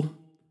people.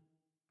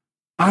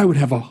 I would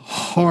have a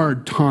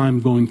hard time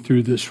going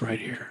through this right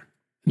here.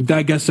 And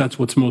I guess that's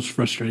what's most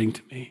frustrating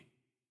to me.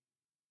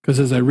 Because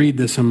as I read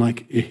this, I'm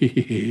like,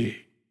 yeah,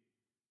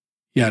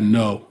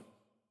 no.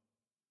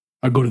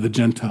 I'll go to the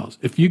Gentiles.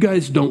 If you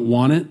guys don't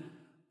want it,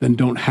 then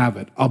don't have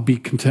it. I'll be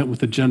content with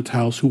the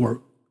Gentiles who are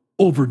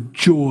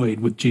overjoyed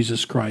with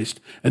Jesus Christ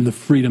and the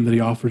freedom that he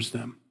offers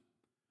them.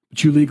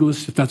 But you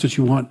legalists, if that's what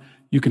you want,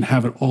 you can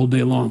have it all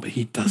day long. But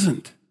he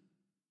doesn't.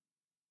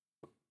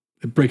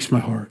 It breaks my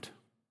heart.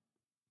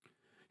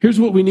 Here's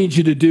what we need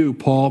you to do,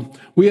 Paul.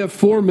 We have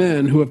 4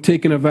 men who have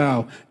taken a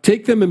vow.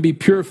 Take them and be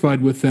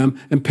purified with them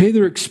and pay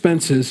their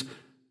expenses,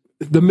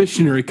 the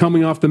missionary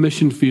coming off the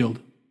mission field.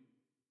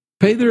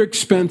 Pay their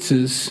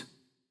expenses.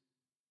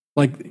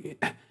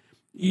 Like,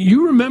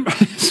 you remember,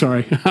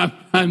 sorry,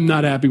 I'm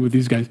not happy with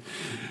these guys.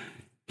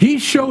 He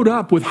showed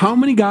up with how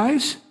many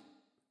guys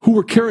who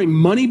were carrying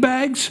money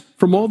bags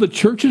from all the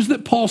churches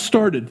that Paul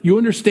started? You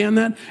understand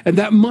that? And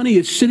that money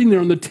is sitting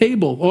there on the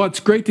table. Oh, it's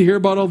great to hear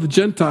about all the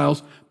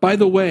Gentiles. By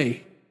the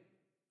way,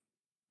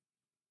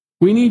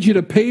 we need you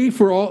to pay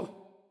for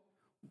all.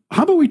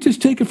 How about we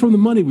just take it from the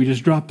money we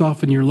just dropped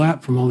off in your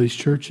lap from all these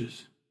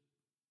churches?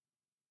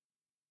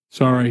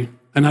 Sorry,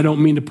 and I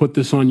don't mean to put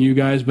this on you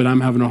guys, but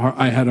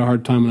I had a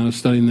hard time when I was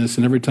studying this,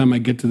 and every time I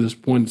get to this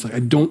point, it's like, I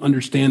don't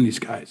understand these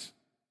guys.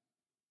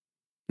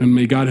 And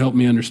may God help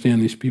me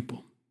understand these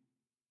people.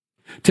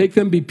 Take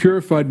them, be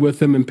purified with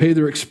them, and pay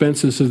their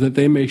expenses so that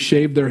they may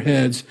shave their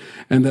heads,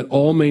 and that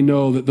all may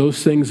know that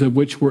those things of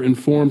which were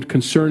informed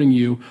concerning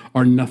you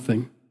are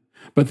nothing,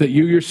 but that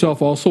you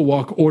yourself also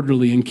walk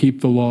orderly and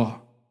keep the law.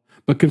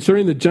 But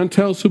concerning the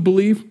Gentiles who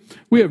believe,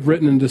 we have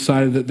written and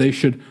decided that they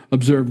should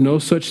observe no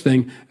such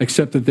thing,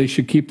 except that they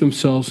should keep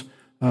themselves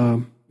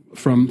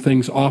from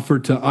things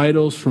offered to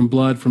idols, from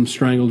blood, from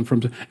strangled,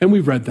 and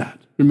we've read that.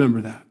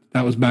 Remember that.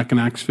 That was back in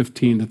Acts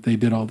 15 that they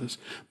did all this.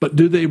 But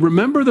do they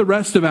remember the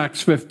rest of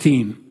Acts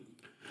 15?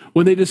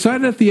 When they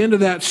decided at the end of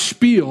that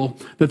spiel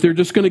that they're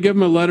just going to give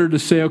them a letter to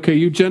say, okay,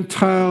 you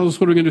Gentiles,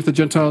 what are we going to do with the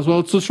Gentiles? Well,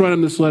 let's write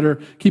them this letter,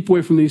 keep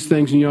away from these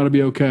things, and you ought to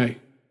be okay.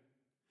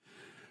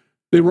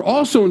 They were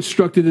also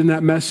instructed in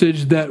that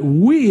message that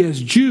we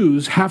as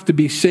Jews have to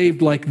be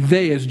saved like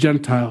they as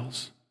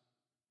Gentiles.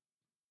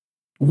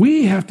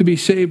 We have to be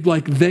saved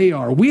like they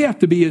are. We have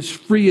to be as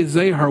free as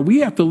they are.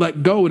 We have to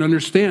let go and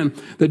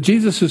understand that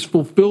Jesus has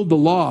fulfilled the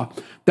law.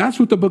 That's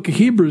what the book of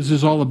Hebrews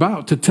is all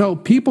about, to tell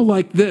people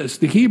like this,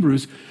 the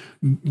Hebrews,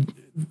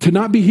 to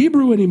not be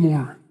Hebrew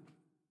anymore.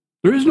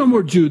 There is no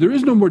more Jew. There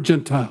is no more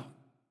Gentile.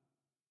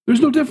 There's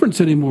no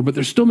difference anymore, but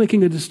they're still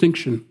making a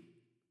distinction.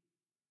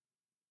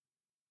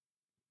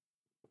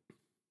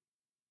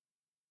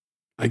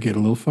 I get a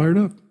little fired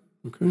up,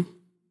 okay?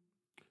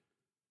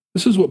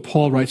 This is what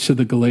Paul writes to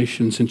the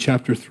Galatians in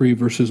chapter 3,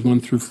 verses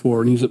 1 through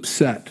 4, and he's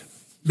upset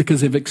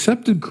because they've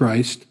accepted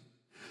Christ,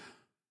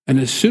 and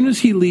as soon as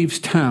he leaves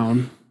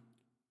town,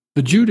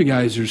 the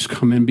Judaizers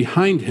come in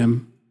behind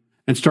him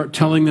and start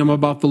telling them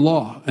about the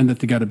law and that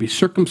they got to be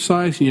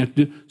circumcised. And you have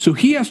to do. So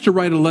he has to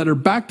write a letter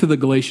back to the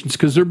Galatians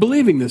because they're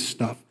believing this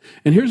stuff.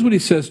 And here's what he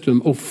says to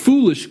them: "O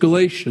foolish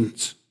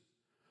Galatians,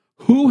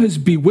 who has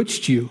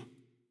bewitched you,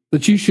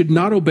 that you should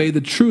not obey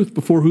the truth,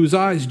 before whose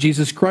eyes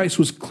Jesus Christ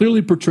was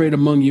clearly portrayed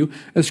among you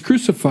as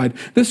crucified?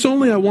 This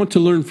only I want to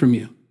learn from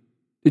you.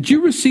 Did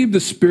you receive the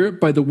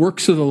Spirit by the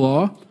works of the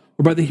law,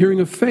 or by the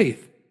hearing of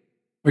faith?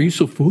 Are you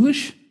so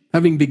foolish?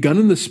 Having begun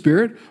in the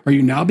Spirit, are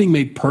you now being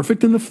made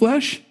perfect in the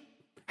flesh?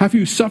 Have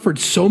you suffered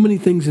so many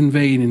things in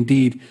vain?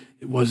 Indeed,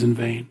 it was in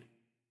vain."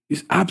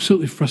 He's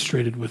absolutely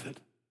frustrated with it.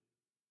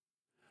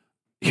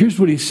 Here's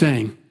what he's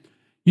saying.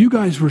 You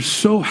guys were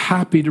so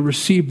happy to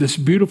receive this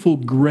beautiful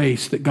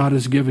grace that God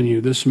has given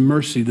you, this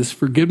mercy, this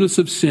forgiveness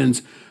of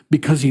sins,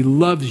 because he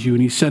loves you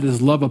and he set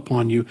his love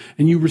upon you,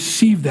 and you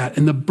received that,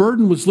 and the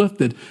burden was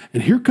lifted.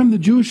 And here come the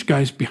Jewish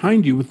guys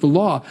behind you with the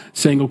law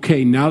saying,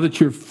 okay, now that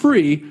you're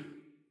free,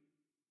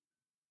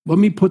 let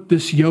me put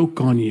this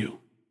yoke on you.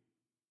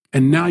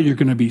 And now you're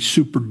going to be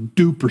super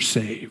duper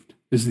saved,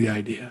 is the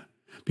idea.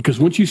 Because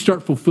once you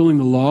start fulfilling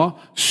the law,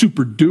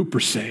 super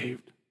duper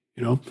saved.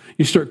 You know,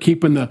 you start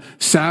keeping the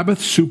Sabbath,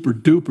 super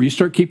duper. You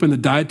start keeping the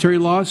dietary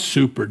laws,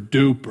 super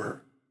duper.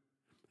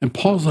 And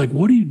Paul's like,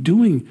 what are you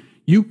doing?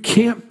 You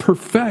can't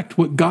perfect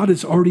what God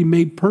has already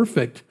made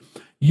perfect.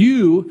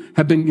 You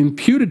have been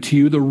imputed to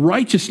you the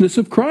righteousness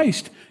of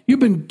Christ. You've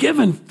been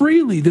given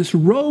freely this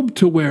robe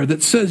to wear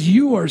that says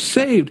you are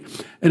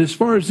saved. And as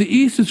far as the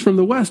east is from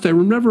the west, I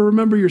will never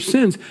remember your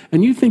sins.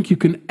 And you think you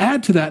can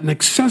add to that and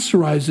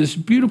accessorize this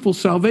beautiful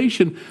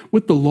salvation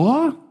with the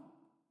law?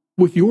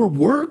 With your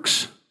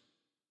works?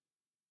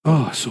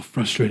 Oh, so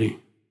frustrating.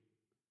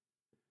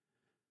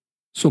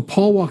 So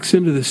Paul walks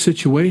into this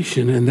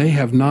situation, and they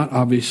have not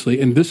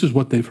obviously, and this is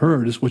what they've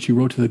heard, is what you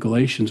wrote to the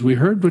Galatians. We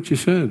heard what you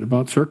said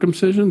about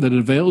circumcision, that it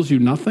avails you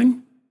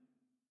nothing,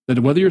 that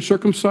whether you're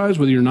circumcised,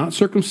 whether you're not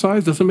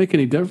circumcised, doesn't make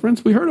any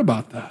difference. We heard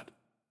about that.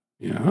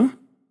 Yeah?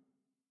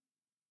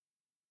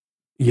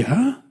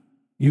 Yeah?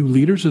 You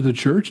leaders of the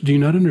church, do you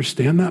not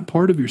understand that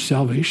part of your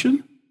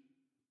salvation?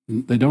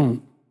 They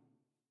don't.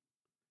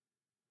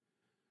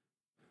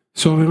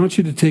 So I want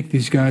you to take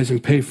these guys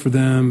and pay for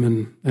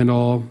them and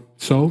all.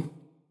 So,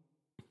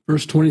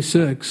 verse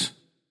 26,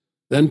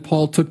 then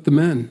Paul took the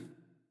men,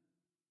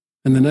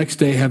 and the next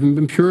day, having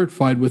been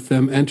purified with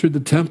them, entered the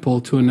temple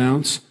to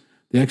announce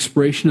the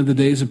expiration of the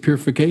days of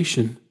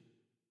purification,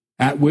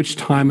 at which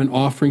time an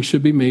offering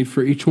should be made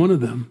for each one of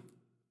them.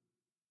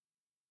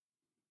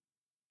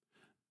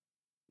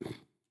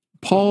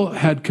 Paul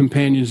had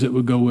companions that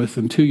would go with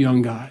him, two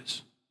young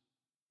guys.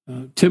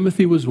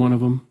 Timothy was one of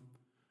them.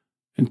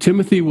 And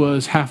Timothy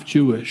was half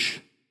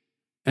Jewish.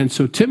 And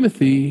so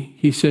Timothy,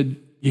 he said,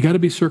 you got to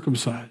be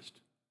circumcised.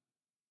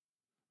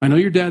 I know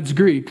your dad's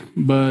Greek,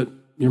 but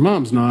your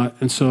mom's not.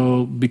 And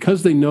so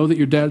because they know that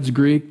your dad's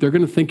Greek, they're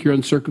going to think you're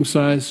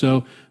uncircumcised.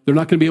 So they're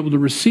not going to be able to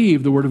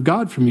receive the word of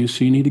God from you.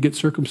 So you need to get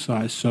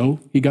circumcised.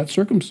 So he got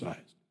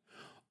circumcised.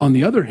 On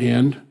the other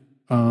hand,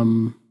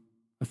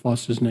 I've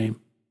lost his name.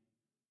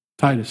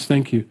 Titus,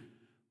 thank you.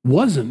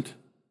 Wasn't.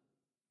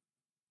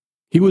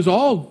 He was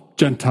all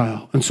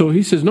Gentile. And so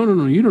he says, no,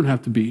 you don't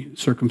have to be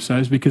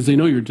circumcised because they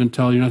know you're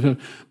Gentile. You're not.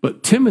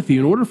 But Timothy,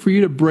 in order for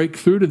you to break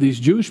through to these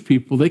Jewish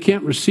people, they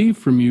can't receive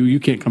from you. You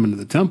can't come into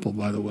the temple,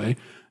 by the way.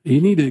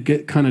 You need to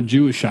get kind of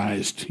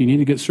Jewishized. You need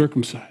to get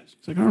circumcised.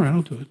 He's like, all right,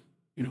 I'll do it.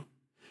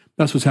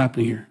 That's what's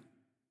happening here.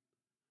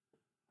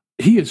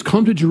 He has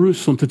come to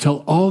Jerusalem to tell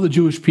all the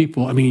Jewish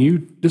people,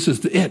 this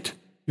is it.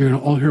 You're going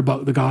to all hear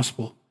about the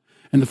gospel.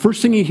 And the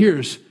first thing he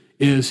hears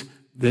is,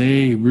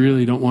 they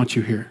really don't want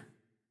you here.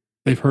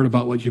 They've heard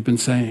about what you've been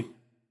saying.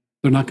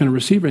 They're not going to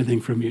receive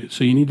anything from you,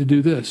 so you need to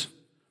do this.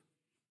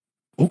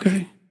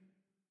 Okay.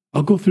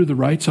 I'll go through the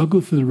rites. I'll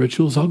go through the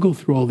rituals. I'll go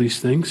through all these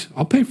things.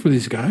 I'll pay for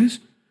these guys.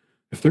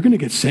 If they're going to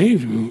get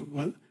saved,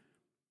 what?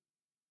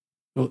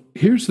 Well,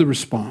 here's the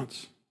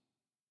response.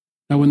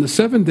 Now, when the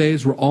 7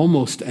 days were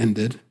almost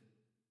ended,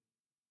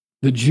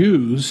 the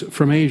Jews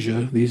from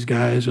Asia, these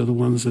guys are the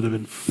ones that have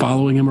been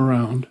following him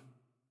around,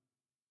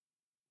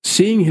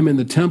 seeing him in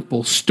the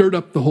temple, stirred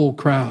up the whole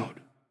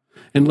crowd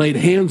and laid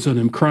hands on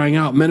him, crying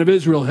out, "Men of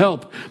Israel,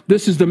 help!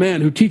 This is the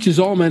man who teaches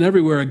all men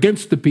everywhere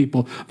against the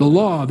people, the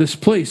law, this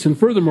place. And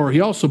furthermore,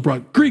 he also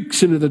brought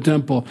Greeks into the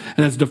temple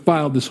and has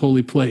defiled this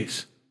holy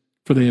place."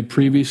 For they had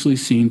previously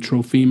seen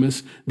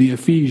Trophimus the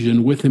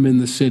Ephesian with him in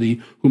the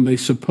city, whom they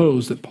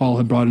supposed that Paul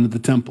had brought into the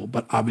temple.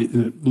 But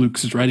obviously, Luke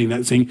is writing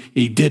that saying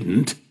he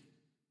didn't.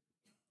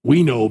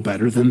 We know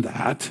better than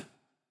that.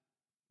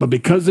 But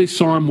because they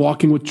saw him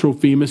walking with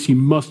Trophimus, he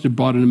must have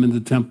brought him into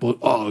the temple.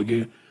 Oh,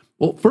 yeah.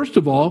 Well, first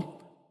of all,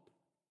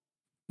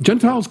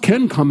 Gentiles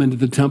can come into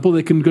the temple.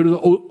 They can go to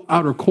the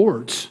outer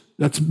courts.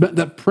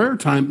 That prayer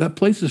time, that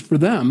place is for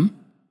them.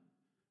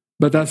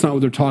 But that's not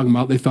what they're talking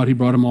about. They thought he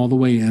brought them all the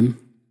way in.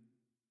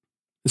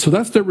 And so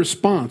that's their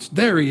response.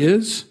 There he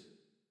is.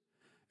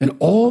 And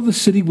all the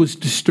city was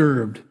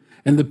disturbed.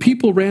 And the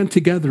people ran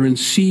together and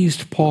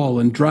seized Paul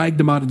and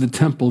dragged him out of the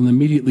temple. And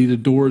immediately the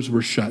doors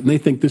were shut. And they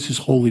think this is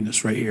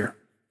holiness right here.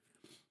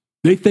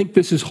 They think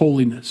this is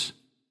holiness.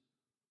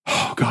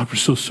 Oh, God, we're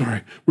so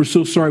sorry. We're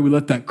so sorry we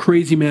let that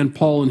crazy man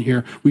Paul in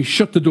here. We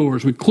shut the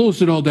doors. We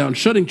closed it all down,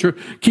 shutting church.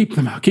 Keep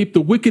them out. Keep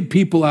the wicked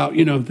people out.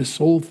 This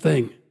whole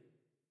thing.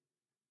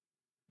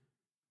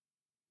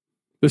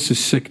 This is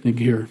sickening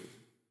here.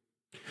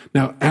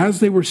 Now,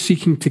 as they were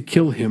seeking to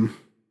kill him,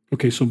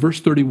 okay, so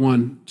verse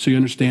 31, so you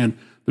understand,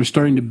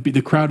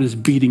 the crowd is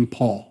beating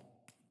Paul.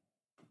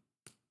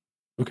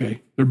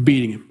 Okay, they're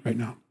beating him right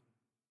now.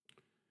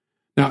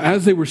 Now,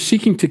 as they were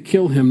seeking to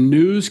kill him,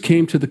 news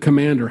came to the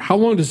commander. How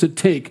long does it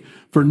take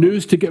for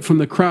news to get from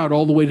the crowd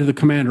all the way to the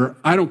commander?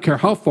 I don't care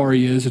how far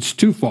he is, it's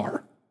too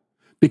far.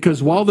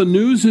 Because while the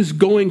news is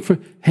going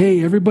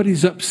hey,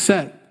 everybody's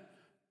upset,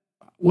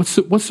 what's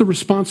the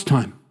response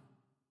time?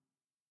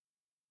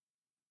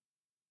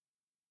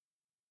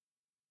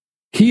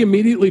 He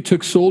immediately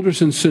took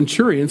soldiers and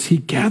centurions. He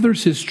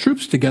gathers his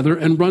troops together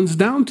and runs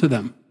down to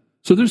them.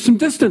 So there's some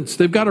distance.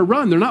 They've got to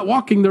run. They're not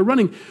walking, they're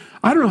running.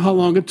 I don't know how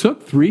long it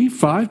took, 3,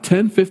 5,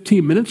 10,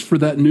 15 minutes for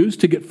that news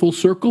to get full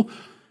circle.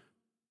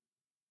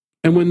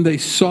 And when they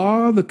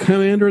saw the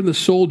commander and the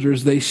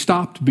soldiers, they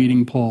stopped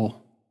beating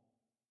Paul.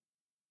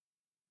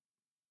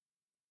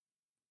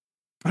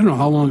 I don't know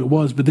how long it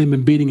was, but they've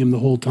been beating him the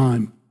whole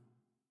time.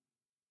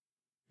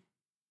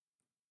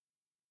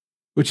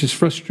 Which is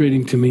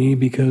frustrating to me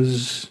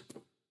because,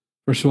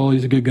 first of all,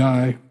 he's a good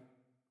guy.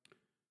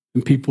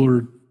 And people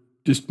are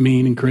just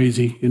mean and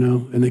crazy,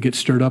 and they get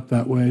stirred up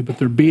that way. But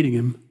they're beating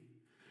him.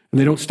 And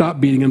they don't stop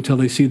beating him until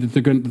they see that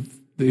they're going to,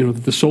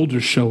 that the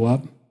soldiers show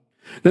up.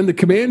 Then the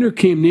commander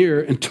came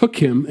near and took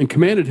him and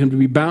commanded him to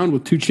be bound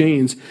with 2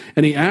 chains.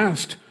 And he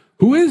asked,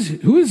 Who is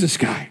this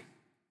guy?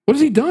 What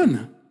has he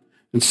done?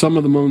 And some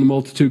of them among the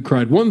multitude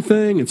cried one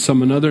thing and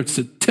some another. It's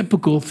a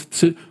typical,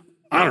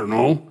 I don't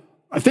know.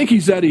 I think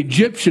he's that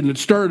Egyptian that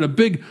started a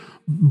big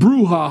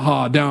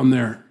brouhaha down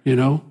there,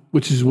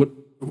 which is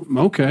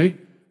okay.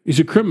 He's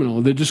a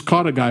criminal. They just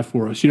caught a guy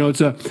for us.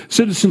 It's a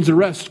citizen's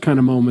arrest kind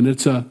of moment.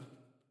 So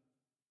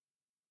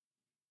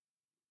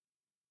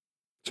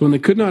when they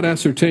could not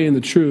ascertain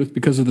the truth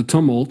because of the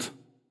tumult,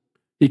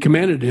 he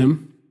commanded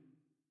him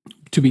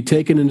to be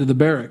taken into the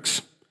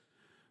barracks.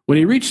 When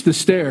he reached the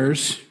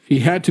stairs, he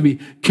had to be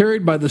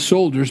carried by the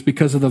soldiers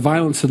because of the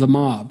violence of the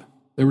mob.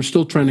 They were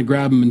still trying to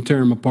grab him and tear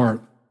him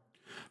apart.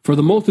 For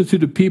the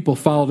multitude of people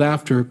followed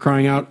after,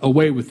 crying out,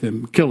 "Away with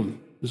him, kill him,"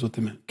 is what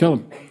they meant. Kill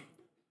him.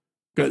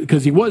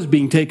 Because he was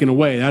being taken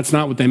away. That's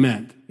not what they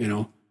meant,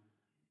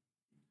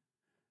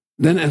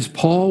 Then as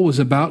Paul was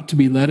about to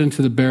be led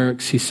into the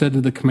barracks, he said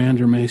to the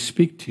commander, "May I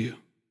speak to you?"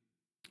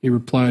 He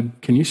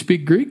replied, "Can you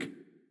speak Greek?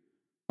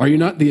 Are you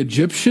not the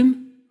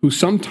Egyptian who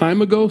some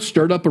time ago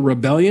stirred up a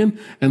rebellion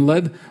and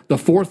led the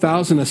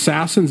 4,000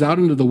 assassins out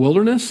into the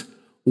wilderness?"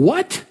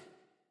 What?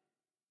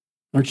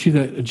 Aren't you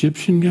that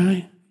Egyptian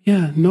guy?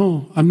 Yeah,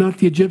 no, I'm not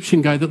the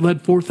Egyptian guy that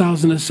led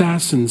 4,000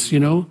 assassins,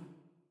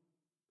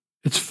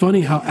 It's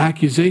funny how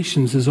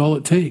accusations is all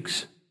it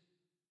takes.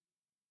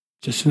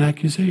 Just an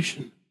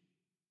accusation.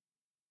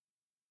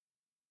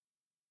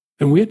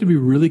 And we have to be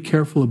really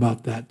careful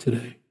about that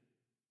today.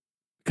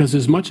 Because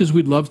as much as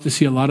we'd love to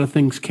see a lot of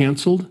things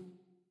canceled,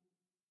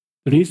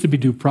 there needs to be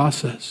due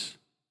process.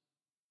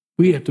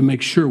 We have to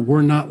make sure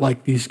we're not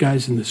like these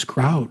guys in this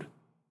crowd.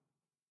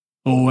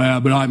 Oh, yeah,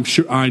 but I'm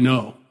sure, I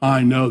know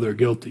they're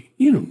guilty.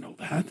 You don't know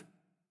that.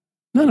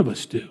 None of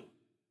us do.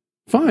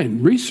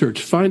 Fine,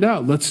 research, find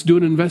out. Let's do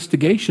an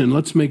investigation.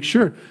 Let's make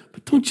sure.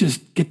 But don't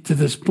just get to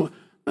this point.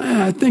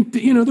 I think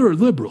that, they're a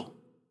liberal.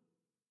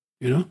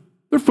 They're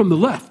from the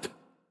left.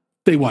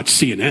 They watch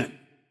CNN.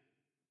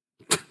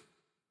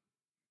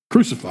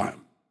 Crucify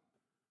them.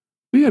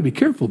 We got to be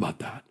careful about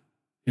that.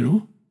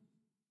 I'm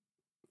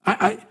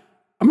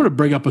going to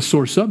bring up a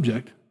sore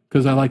subject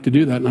because I like to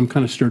do that, and I'm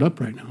kind of stirred up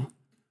right now.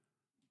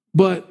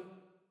 But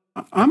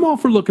I'm all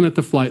for looking at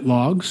the flight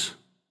logs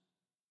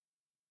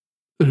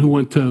and who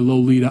went to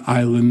Lolita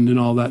Island and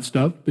all that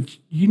stuff. But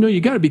you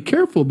got to be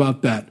careful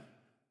about that.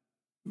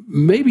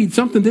 Maybe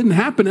something didn't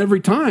happen every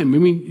time. I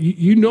mean,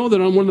 you know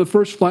that on one of the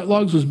first flight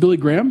logs was Billy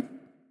Graham?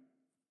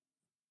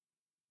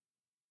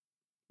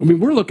 I mean,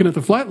 we're looking at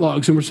the flight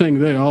logs and we're saying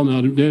they all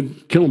know,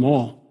 they'd kill them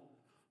all.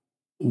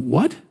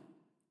 What?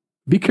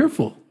 Be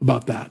careful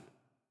about that.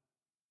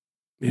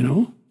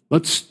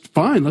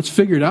 Let's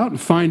figure it out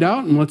and find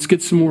out, and let's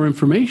get some more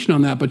information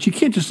on that. But you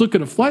can't just look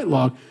at a flight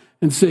log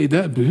and say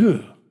that,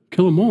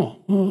 kill them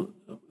all. Well,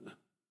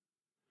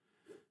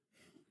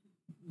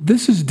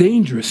 this is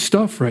dangerous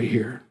stuff right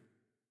here.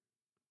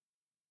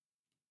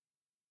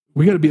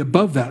 We got to be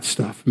above that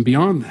stuff and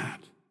beyond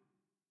that.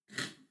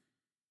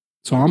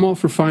 So I'm all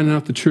for finding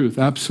out the truth,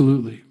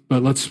 absolutely.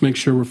 But let's make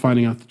sure we're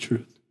finding out the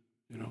truth,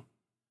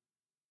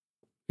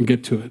 and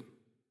get to it.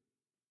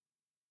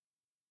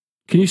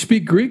 Can you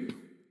speak Greek?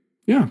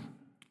 Yeah.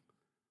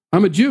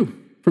 I'm a Jew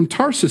from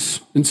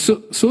Tarsus in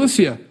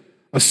Cilicia,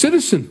 a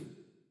citizen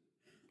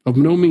of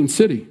no mean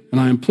city, and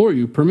I implore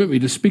you, permit me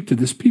to speak to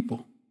this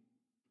people.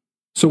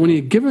 So when he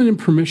had given him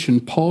permission,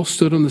 Paul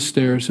stood on the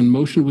stairs and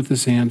motioned with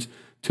his hands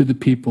to the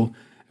people,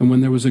 and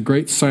when there was a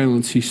great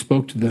silence, he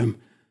spoke to them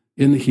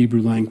in the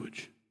Hebrew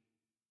language.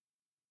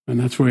 And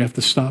that's where we have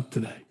to stop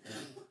today.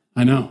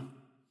 I know.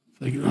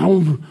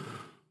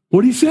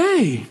 What'd he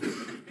say?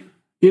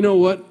 You know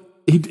what?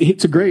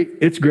 It's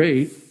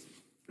great.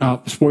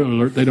 Spoiler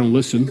alert, they don't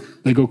listen.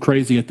 They go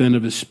crazy at the end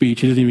of his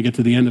speech. He doesn't even get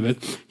to the end of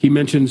it. He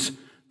mentions,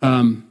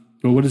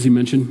 what does he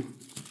mention?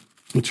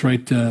 That's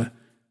right.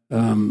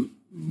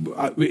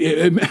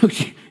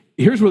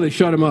 Here's where they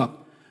shut him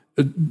up.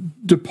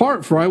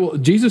 Depart, for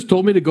Jesus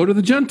told me to go to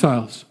the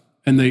Gentiles.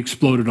 And they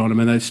exploded on him,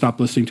 and they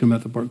stopped listening to him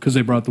at the part because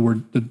they brought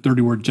the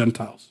dirty word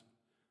Gentiles.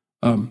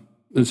 And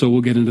so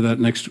we'll get into that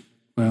next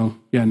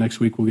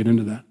week we'll get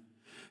into that.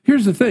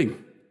 Here's the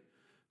thing.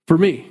 For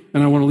me,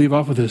 and I want to leave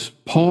off with this,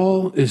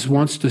 Paul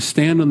wants to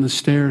stand on the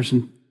stairs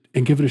and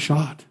give it a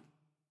shot.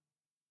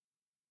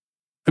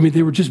 I mean,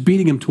 they were just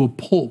beating him to a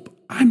pulp.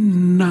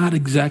 I'm not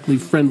exactly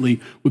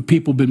friendly with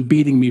people been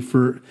beating me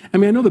I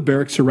know the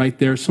barracks are right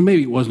there, so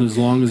maybe it wasn't as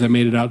long as I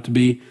made it out to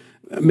be.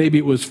 Maybe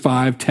it was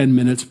 5-10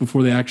 minutes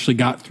before they actually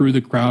got through the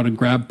crowd and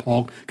grabbed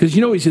Paul. Because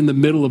he's in the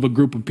middle of a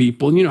group of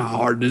people, and you know how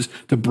hard it is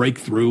to break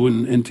through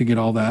and to get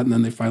all that, and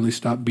then they finally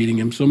stopped beating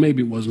him. So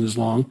maybe it wasn't as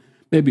long.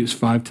 Maybe it was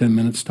 5-10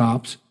 minutes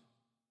tops.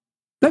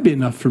 That'd be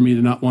enough for me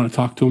to not want to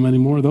talk to him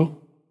anymore, though,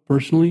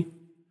 personally.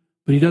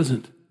 But he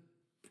doesn't.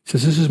 He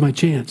says, this is my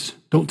chance.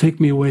 Don't take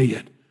me away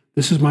yet.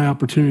 This is my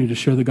opportunity to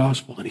share the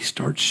gospel. And he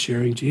starts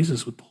sharing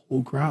Jesus with the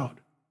whole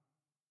crowd.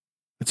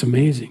 That's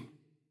amazing.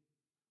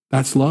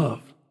 That's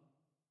love.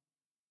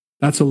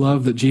 That's a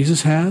love that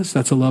Jesus has.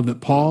 That's a love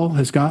that Paul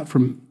has got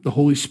from the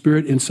Holy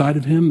Spirit inside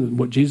of him and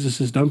what Jesus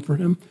has done for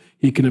him.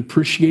 He can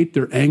appreciate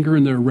their anger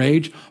and their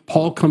rage.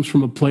 Paul comes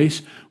from a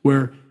place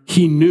where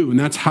he knew, and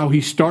that's how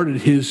he started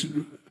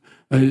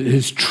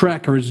his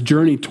trek or his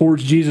journey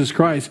towards Jesus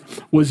Christ,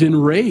 was in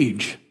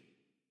rage.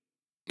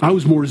 I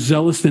was more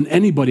zealous than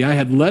anybody. I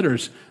had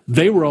letters.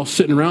 They were all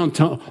sitting around.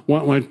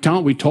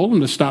 We told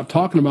them to stop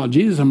talking about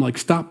Jesus. I'm like,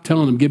 stop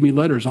telling them. Give me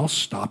letters. I'll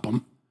stop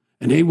them.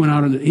 And he went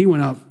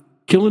out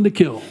killing to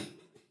kill,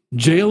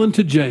 jailing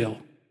to jail.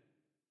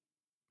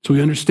 So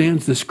he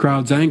understands this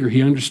crowd's anger.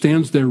 He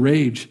understands their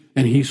rage.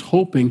 And he's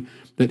hoping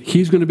that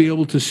he's going to be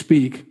able to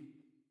speak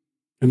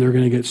and they're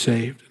going to get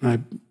saved.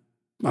 And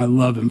I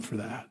love him for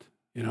that.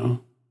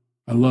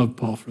 I love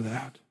Paul for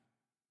that.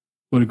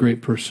 What a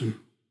great person.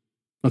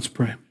 Let's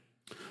pray.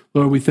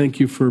 Lord, we thank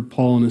you for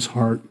Paul and his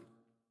heart.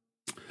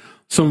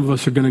 Some of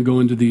us are going to go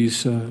into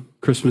these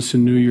Christmas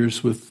and New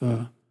Year's with,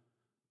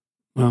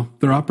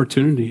 their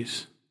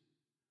opportunities.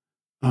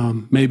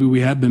 Maybe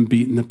we have been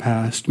beat in the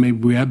past. Maybe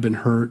we have been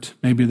hurt.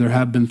 Maybe there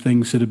have been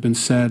things that have been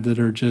said that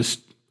are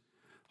just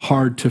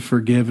hard to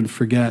forgive and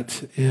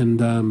forget. And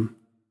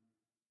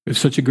there's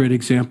such a great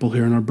example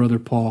here in our brother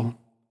Paul,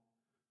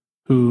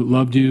 who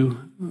loved you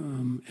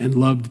and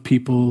loved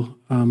people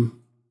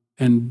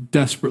and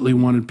desperately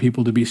wanted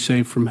people to be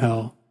saved from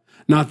hell.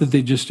 Not that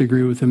they just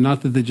agree with him,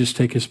 not that they just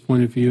take his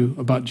point of view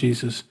about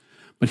Jesus,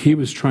 but he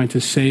was trying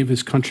to save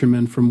his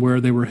countrymen from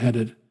where they were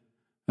headed,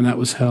 and that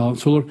was hell.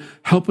 So Lord,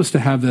 help us to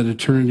have that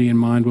eternity in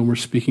mind when we're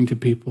speaking to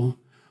people,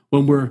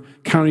 when we're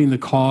counting the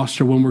cost,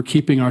 or when we're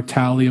keeping our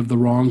tally of the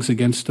wrongs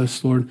against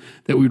us, Lord,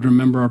 that we'd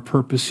remember our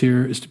purpose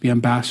here is to be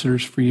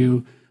ambassadors for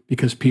you,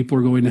 because people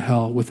are going to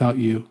hell without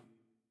you.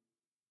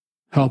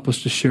 Help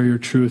us to share your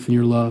truth and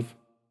your love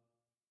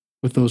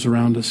with those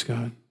around us,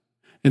 God.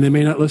 And they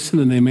may not listen,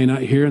 and they may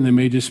not hear, and they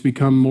may just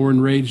become more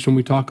enraged when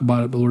we talk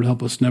about it. But Lord,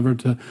 help us never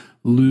to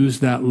lose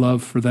that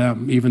love for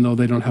them, even though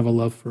they don't have a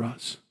love for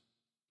us.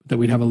 That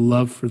we'd have a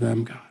love for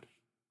them, God.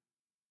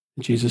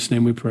 In Jesus'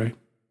 name we pray.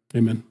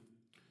 Amen.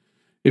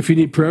 If you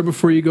need prayer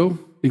before you go,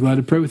 be glad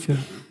to pray with you.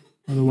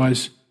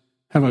 Otherwise,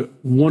 have a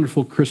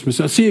wonderful Christmas.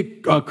 I'll see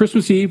you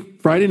Christmas Eve,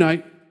 Friday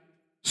night,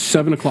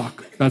 7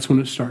 o'clock. That's when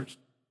it starts.